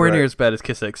still nowhere near Right. as bad as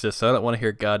Kiss Exist, so I don't want to hear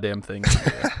a goddamn thing.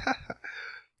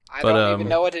 I But, don't even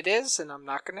know what it is, and I'm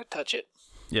not going to touch it.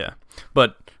 Yeah,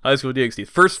 but High School DxD,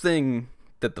 first thing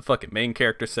that the fucking main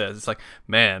character says, it's like,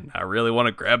 man, I really want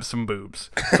to grab some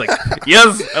boobs. It's like,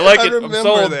 yes, I like it. I'm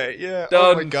sold. Yeah. Done.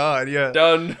 Oh my god. Yeah.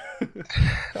 Done.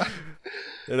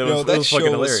 And it was, That it was fucking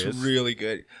show was hilarious. really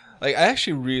good. Like I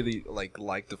actually really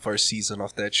liked the first season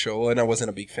of that show, and I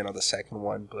wasn't a big fan of the second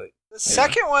one, but The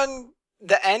second one,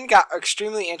 the end got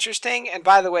extremely interesting, and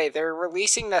by the way, they're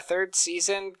releasing the third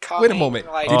season coming. wait a moment.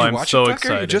 Like, Oh, Did you I'm watch so it, Tucker?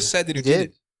 You excited. just said that you You did.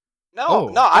 did. no, Oh,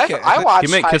 no, okay. I watched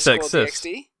You meant High Kiss School Exist.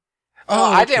 DxD. Oh,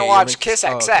 I didn't okay, watch you meant- Kiss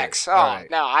oh, okay. XX. Oh,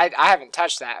 Alright. no, I haven't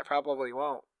touched that. I probably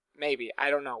won't. Maybe. I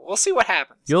don't know. We'll see what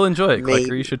happens. You'll enjoy it, Maybe.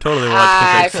 Clicker. You should totally watch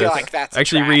I Kiss feel Exist. like that's a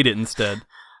Actually, trap. read it instead.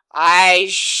 I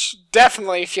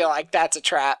definitely feel like that's a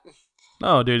trap.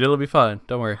 No, dude, it'll be fine.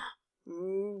 Don't worry.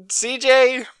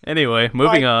 CJ, Anyway,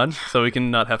 moving on, so we can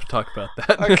not have to talk about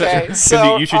that. Okay, 'Cause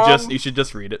so, you should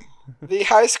just read it. the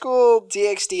High School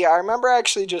DxD, I remember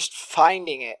actually just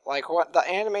finding it. Like, what the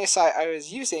anime site I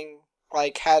was using,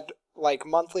 like, had, like,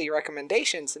 monthly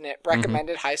recommendations, and it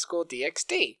recommended High School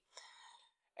DxD.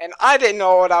 And I didn't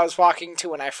know what I was walking to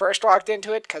when I first walked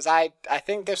into it, because I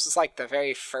think this was, like, the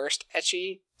very first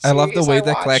ecchi I love the series way I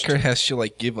that watched. Clacker has to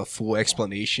give a full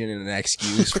explanation and an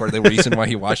excuse for the reason why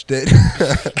he watched it.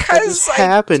 I Because just I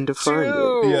happened to find it.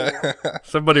 do. yeah.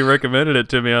 Somebody recommended it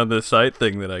to me on this site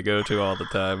thing that I go to all the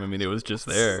time. I mean, it was just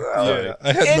there. Yeah.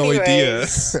 I had no idea.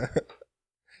 Anyways,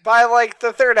 by like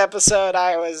the third episode,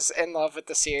 I was in love with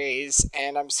the series,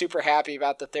 and I'm super happy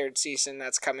about the third season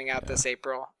that's coming out this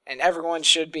April, and everyone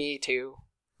should be too.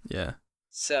 Yeah.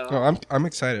 So Oh, I'm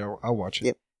excited. I'll watch it.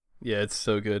 Yep. Yeah, it's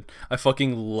so good. I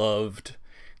fucking loved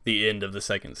the end of the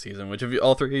second season. Which of you,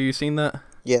 all three of you seen that?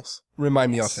 Yes.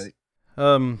 Remind me of it.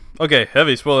 Okay,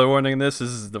 heavy spoiler warning. This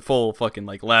is the full fucking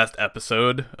like last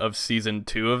episode of season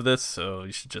 2 of this, so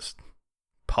you should just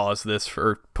pause this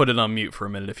or put it on mute for a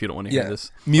minute if you don't want to hear Yeah.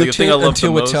 this. Mute the thing I it love until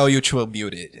the we most- tell you to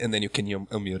unmute it, and then you can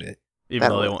unmute it. even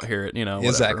That'll though they work. won't hear it, you know. Whatever.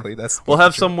 Exactly. That's We'll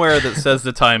have somewhere that says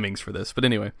the timings for this. But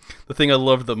anyway, the thing I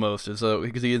loved the most is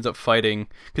because he ends up fighting,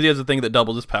 because he has a thing that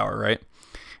doubles his power, right?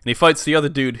 And he fights the other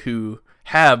dude who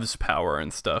halves power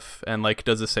and stuff, and like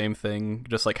does the same thing,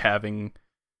 just like having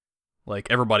like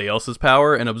everybody else's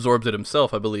power and absorbs it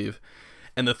himself, I believe.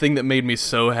 And the thing that made me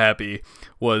so happy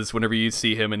was whenever you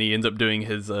see him and he ends up doing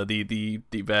his the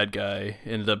bad guy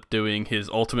ended up doing his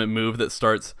ultimate move that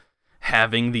starts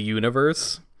having the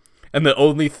universe. And the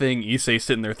only thing Issei's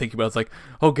sitting there thinking about is like,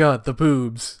 oh god, the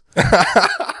boobs.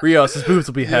 Rios' boobs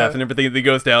will be half, and everything that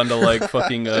goes down to like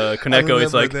fucking Kaneko.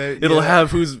 He's like, it'll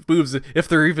have whose boobs, if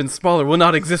they're even smaller, will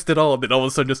not exist at all. And then all of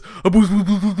a sudden, just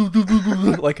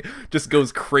like just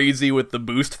goes crazy with the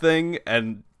boost thing,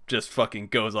 and just fucking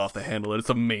goes off the handle. It's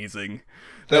amazing.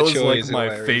 That was like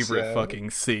my favorite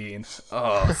fucking scene.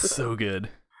 Oh, so good.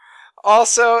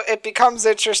 Also, it becomes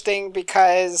interesting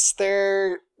because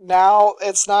now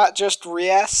it's not just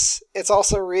Rias, it's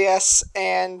also Rias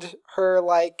and her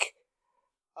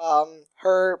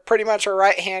her pretty much her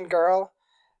right-hand girl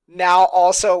now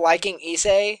also liking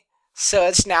Issei. So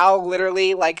it's now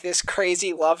literally like this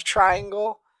crazy love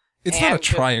triangle. It's not a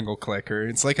triangle clicker.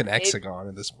 It's like an hexagon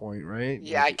at this point, right?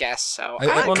 Yeah, I guess so.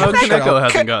 Well, no, Kaneko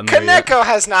hasn't gotten there yet. Kaneko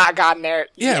has not gotten there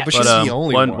yet. Yeah, but she's the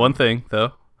only one. One thing,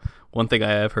 though. One thing I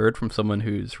have heard from someone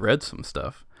who's read some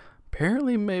stuff.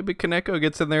 Apparently, maybe Kaneko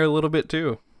gets in there a little bit,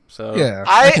 too. So yeah,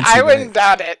 I wouldn't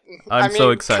doubt it. I'm so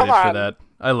excited for that.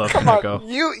 I love Kaneko.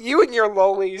 You and your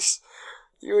lolies.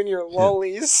 You and your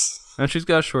lolies. And she's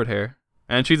got short hair.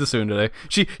 And she's a tsundere.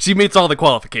 She meets all the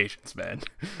qualifications, man.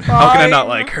 How can I not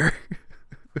like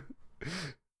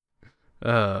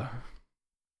her?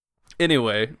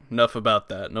 Anyway, enough about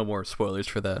that. No more spoilers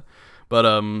for that. But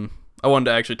I wanted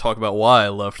to actually talk about why I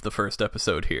loved the first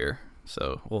episode here.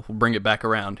 So we'll bring it back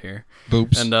around here.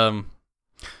 Boobs. And the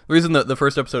reason that the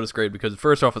first episode is great because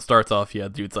first off, it starts off,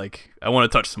 dude's like, I want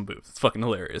to touch some boobs. It's fucking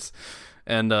hilarious.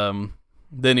 And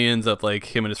then he ends up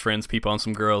like him and his friends peep on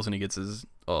some girls, and he gets his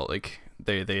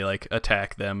they like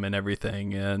attack them and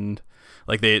everything, and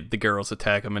like the girls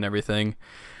attack him and everything.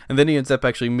 And then he ends up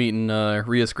actually meeting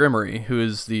Rias Gremory, who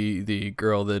is the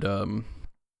girl that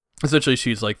essentially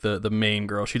she's like the main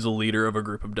girl. She's a leader of a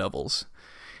group of devils.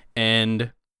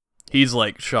 And he's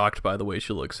like shocked by the way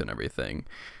she looks and everything.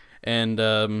 And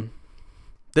then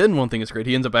one thing is great.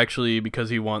 He ends up actually, because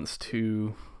he wants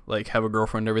to like have a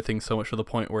girlfriend and everything, so much to the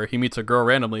point where he meets a girl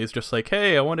randomly. He's just like,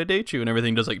 hey, I want to date you and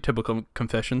everything, does like typical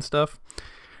confession stuff.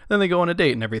 Then they go on a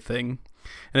date and everything.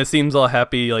 And it seems all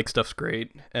happy, like stuff's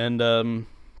great. And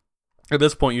at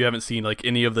this point you haven't seen like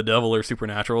any of the devil or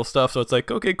supernatural stuff, so it's like,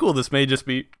 okay, cool, this may just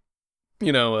be,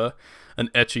 you know, an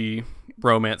ecchi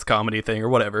romance comedy thing or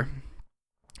whatever.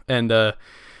 And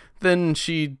then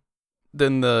his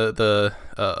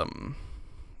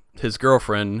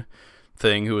girlfriend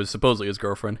thing, who is supposedly his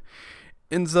girlfriend,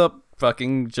 ends up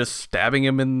fucking just stabbing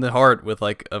him in the heart with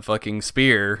like a fucking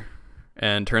spear,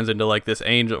 and turns into like this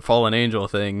fallen angel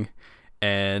thing.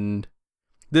 And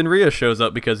then Ria shows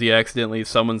up because he accidentally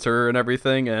summons her and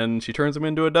everything, and she turns him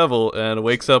into a devil and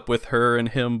wakes up with her and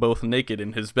him both naked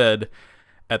in his bed.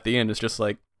 At the end, it's just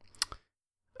like,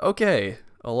 okay,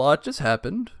 a lot just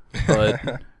happened,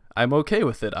 but I'm okay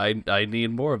with it. I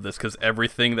need more of this, because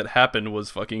everything that happened was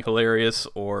fucking hilarious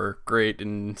or great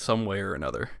in some way or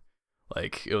another.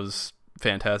 Like, it was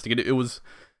fantastic. It was...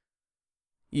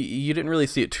 You didn't really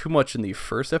see it too much in the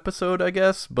first episode, I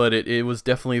guess, but it was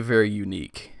definitely very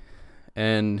unique.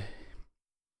 And,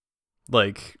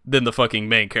 like, then the fucking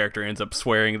main character ends up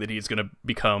swearing that he's gonna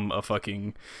become a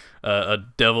fucking... a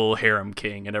devil harem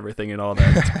king and everything and all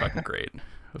that. It's fucking great.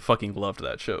 I fucking loved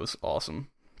that show. It was awesome.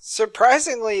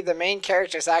 Surprisingly, the main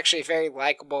character is actually very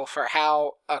likable for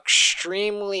how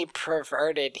extremely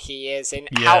perverted he is and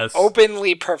how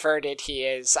openly perverted he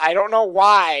is. I don't know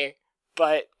why,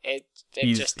 but it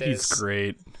just is. He's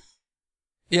great.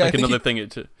 Yeah, like another thing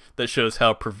that shows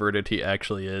how perverted he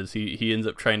actually is. He ends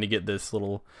up trying to get this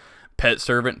little pet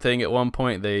servant thing at one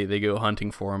point. They go hunting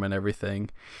for him and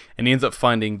everything, and he ends up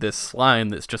finding this slime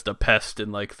that's just a pest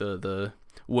in like the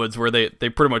woods, where they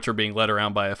pretty much are being led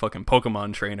around by a fucking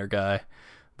Pokemon trainer guy.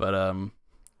 But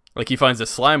like he finds this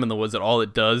slime in the woods that all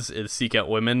it does is seek out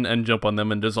women and jump on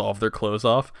them and dissolve their clothes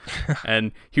off.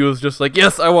 And he was just like,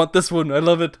 yes, I want this one, I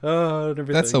love it, and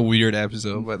everything. That's a weird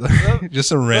episode, but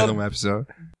just a random episode.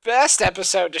 Best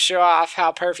episode to show off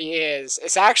how pervy he is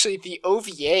actually the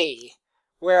OVA,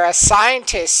 where a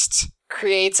scientist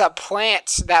creates a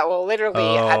plant that will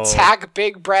literally attack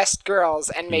big breast girls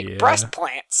and make breast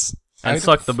plants. And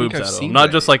suck the boobs out of them. Not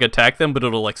just like attack them, but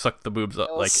it'll like suck the boobs out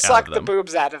of them. Suck the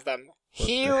boobs out of them.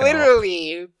 He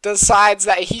literally decides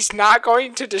that he's not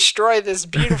going to destroy this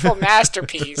beautiful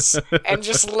masterpiece and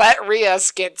just let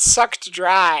Rias get sucked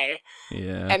dry.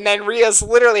 Yeah. And then Rias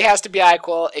literally has to be like,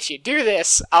 well, if you do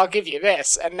this, I'll give you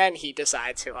this. And then he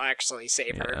decides he'll actually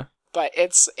save her. But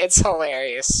it's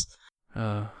hilarious.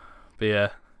 But yeah,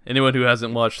 anyone who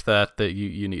hasn't watched that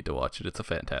you need to watch it. It's a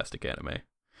fantastic anime.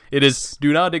 It is.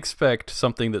 Do not expect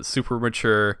something that's super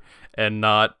mature and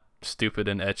not stupid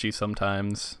and ecchi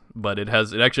sometimes, but it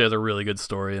actually has a really good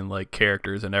story, and like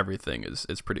characters and everything is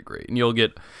pretty great. And you'll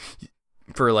get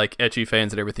for like ecchi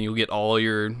fans and everything, you'll get all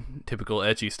your typical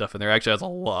ecchi stuff in there. It actually has a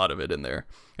lot of it in there,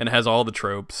 and it has all the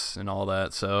tropes and all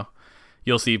that. So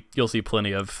you'll see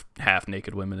plenty of half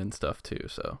naked women and stuff too.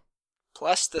 So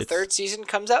Plus, the third season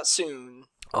comes out soon.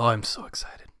 oh, I'm so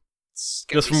excited. It's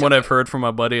gonna Just be from so what good. I've heard from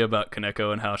my buddy about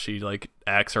Kaneko and how she like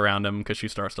acts around him because she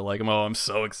starts to like him. Oh, I'm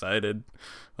so excited.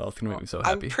 Oh, it's gonna make me so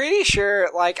happy. I'm pretty sure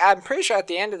at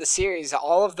the end of the series,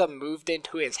 all of them moved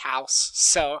into his house.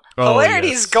 So Oh,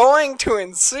 hilarity's yes. going to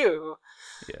ensue.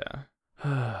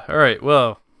 Yeah. All right.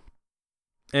 Well,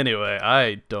 anyway,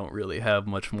 I don't really have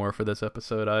much more for this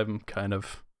episode. I'm kind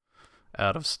of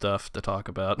out of stuff to talk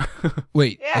about.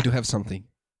 Wait, Yeah. I do have something.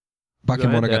 Go ahead,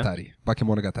 Bakemonogatari.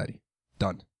 Bakemonogatari.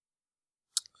 Done.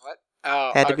 What?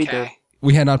 Oh, Had to okay. be done.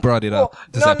 We had not brought it up. Well,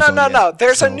 this no. episode yet,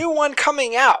 There's so- a new one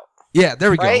coming out. Yeah,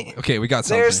 there we right? go. Okay, we got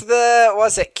something. There's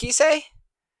was it Kisei?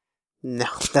 No,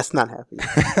 that's not happening.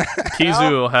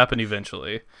 Kizu will happen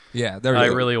eventually. Yeah, there we I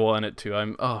go. really want it to.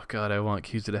 Oh god, I want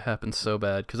Kizu to happen so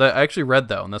bad because I actually read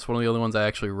that one. That's one of the only ones I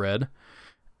actually read,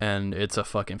 and it's a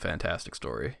fucking fantastic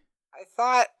story. I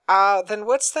thought. Then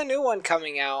what's the new one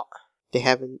coming out? They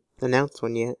haven't announced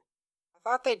one yet. I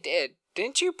thought they did.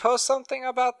 Didn't you post something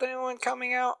about the new one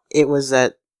coming out? It was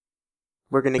that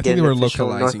we're gonna I get think an they were official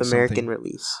localizing North American something.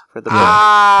 release for the book.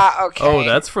 Ah, okay. Oh,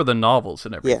 that's for the novels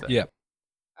and everything. Yeah.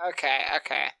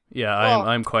 Okay. Yeah, Well-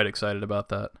 I'm quite excited about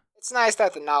that. It's nice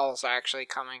that the novels are actually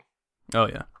coming. Oh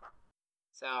yeah.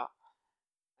 So, I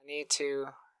need to...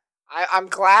 I'm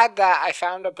glad that I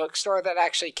found a bookstore that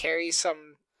actually carries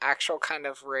some actual kind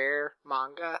of rare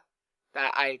manga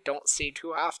that I don't see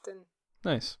too often.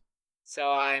 Nice.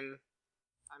 So I'm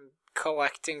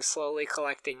slowly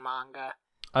collecting manga.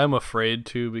 I'm afraid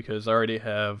to because I already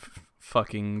have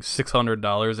fucking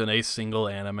 $600 in a single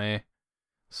anime.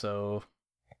 So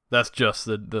that's just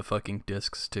the fucking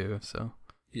discs too, so.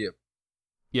 Yep.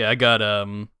 Yeah, I got I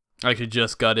actually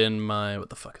just got in my what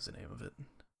the fuck is the name of it?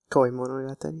 Koi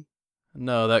Monogatari.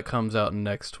 No, that comes out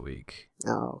next week.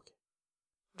 Oh, okay.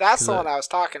 That's Is the that- one I was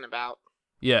talking about.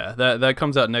 Yeah, that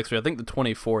comes out next week. I think the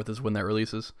 24th is when that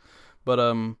releases. But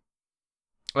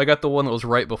I got the one that was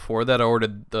right before that. I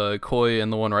ordered the Koi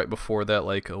and the one right before that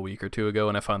like a week or two ago,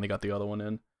 and I finally got the other one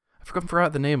in. I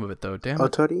forgot the name of it though. Damn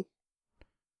it. Otori?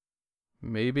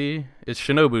 Maybe it's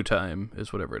Shinobu Time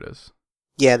is whatever it is.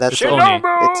 Yeah, that's It's Oni.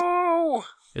 Shinobu!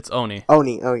 It's Oni.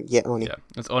 Oni. Oh, yeah, Oni. Yeah,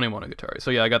 it's Oni Monogatari. So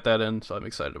yeah, I got that in, so I'm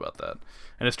excited about that.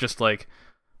 And it's just like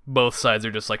both sides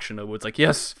are just like Shinobu. It's like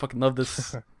yes, fucking love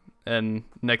this. And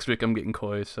next week I'm getting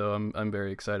Koi, so I'm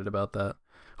very excited about that.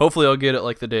 Hopefully I'll get it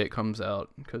like the day it comes out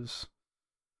because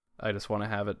I just want to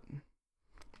have it.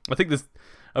 I think this,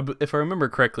 if I remember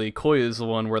correctly, Koi is the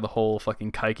one where the whole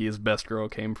fucking Kaiki is best girl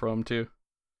came from too.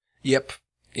 Yep.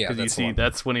 Yeah, Because you that's the see, one.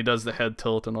 that's when he does the head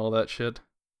tilt and all that shit.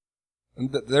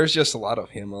 And there's just a lot of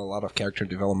him, a lot of character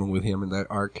development with him in that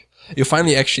arc. It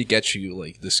finally actually gets you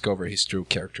like discover his true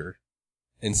character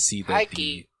and see that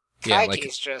Kaiki. yeah, Kaiki's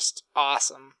like just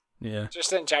awesome. Yeah.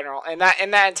 Just in general. And that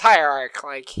entire arc,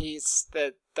 like he's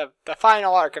the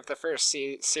final arc of the first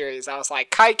series. I was like,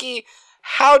 Kaiki,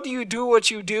 how do you do what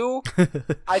you do?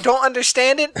 I don't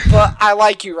understand it, but I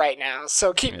like you right now,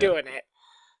 so keep Yeah. doing it.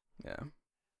 Yeah.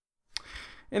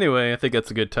 Anyway, I think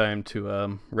that's a good time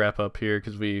to wrap up here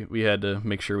because we had to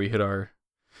make sure we hit our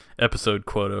episode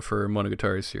quota for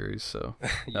Monogatari series. So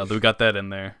now that we got that in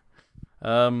there,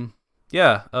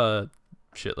 yeah.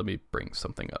 Shit. Let me bring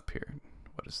something up here.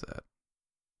 What is that?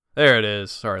 There it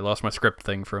is. Sorry, lost my script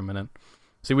thing for a minute.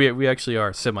 See, we actually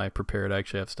are semi-prepared. I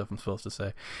actually have stuff I'm supposed to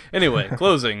say. Anyway,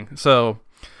 closing. So,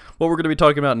 what we're going to be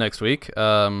talking about next week,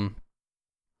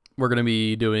 we're going to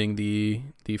be doing the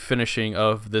finishing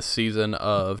of this season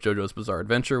of JoJo's Bizarre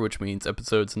Adventure, which means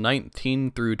episodes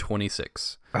 19 through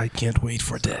 26. I can't wait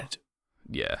for that.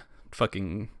 Yeah,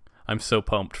 fucking, I'm so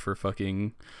pumped for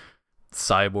fucking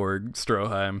Cyborg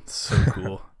Stroheim. So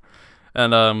cool.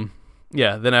 And,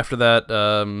 yeah, then after that,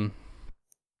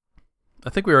 I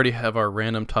think we already have our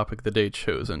random topic of the day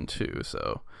chosen too,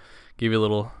 so give you a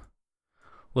little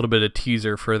bit of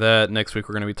teaser for that. Next week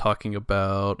we're going to be talking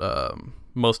about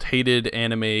most hated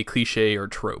anime cliche or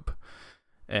trope,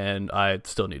 and I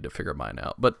still need to figure mine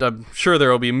out, but I'm sure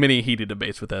there will be many heated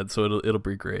debates with that, so it'll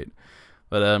be great.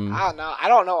 But I don't know. I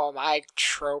don't know what my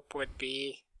trope would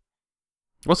be.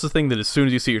 what's the thing that as soon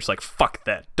as you see it, you're just like, fuck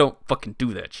that, don't fucking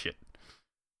do that shit?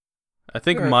 I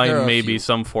think There are mine a may few. be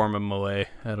some form of moe. I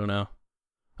don't know.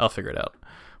 I'll figure it out.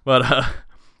 But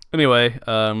anyway,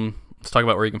 let's talk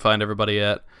about where you can find everybody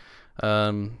at.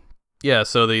 Yeah,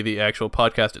 so the actual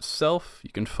podcast itself, you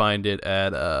can find it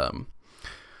at I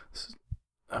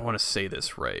want to say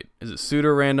this right. Is it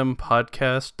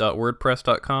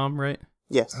pseudorandompodcast.wordpress.com, right?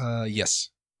 Yes. Yes.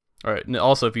 All right. And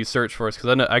also, if you search for us,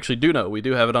 because I actually do know we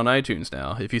do have it on iTunes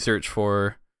now. If you search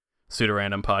for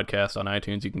Pseudorandom Podcast on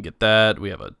iTunes, you can get that. We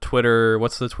have a Twitter.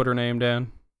 What's the Twitter name,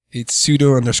 Dan? It's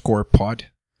pseudo_pod,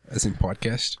 as in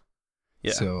podcast.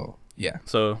 Yeah. So, yeah.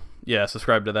 So, yeah,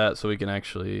 subscribe to that so we can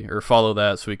actually, or follow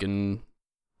that so we can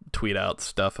tweet out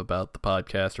stuff about the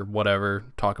podcast or whatever,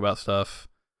 talk about stuff.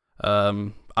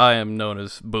 I am known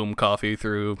as Boom Coffee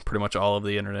through pretty much all of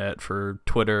the internet for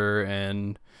Twitter,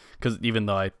 and because even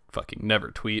though I fucking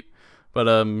never tweet, but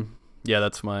yeah,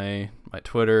 that's my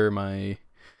Twitter, my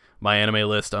anime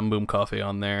list. I'm Boom Coffee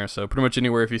on there, so pretty much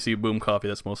anywhere if you see Boom Coffee,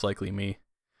 that's most likely me.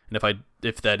 And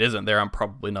if that isn't there, I'm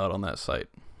probably not on that site.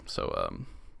 So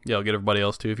yeah, I'll get everybody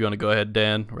else too. If you want to go ahead,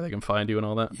 Dan, where they can find you and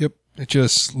all that. Yep.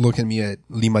 Just look at me at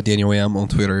Lima Daniel M on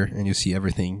Twitter, and you see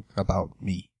everything about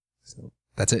me. So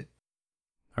that's it.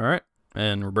 All right,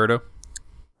 and Roberto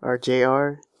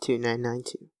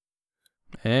RJR2992.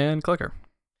 and Clicker.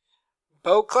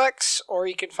 Boclex, or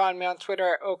you can find me on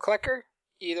Twitter at Oclecker.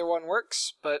 Either one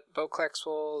works, but Boclex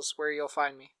is where you'll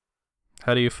find me.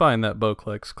 How do you find that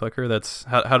Boclex, Clicker? That's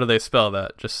how do they spell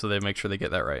that? Just so they make sure they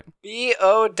get that right.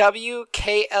 BOWKLEKES.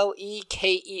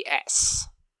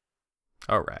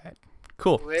 All right,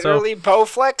 cool. Literally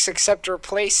Bowflex, except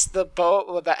replace the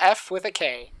F with a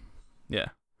K. Yeah.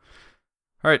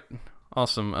 All right.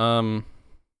 Awesome.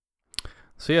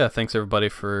 So yeah, thanks everybody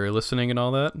for listening and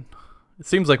all that. It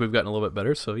seems like we've gotten a little bit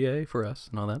better, so yay for us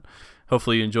and all that.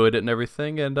 Hopefully you enjoyed it and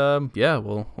everything, and yeah,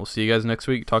 we'll see you guys next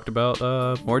week. Talked about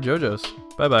more JoJo's.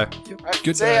 Bye bye. Yep. Right,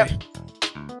 Goodbye. see ya.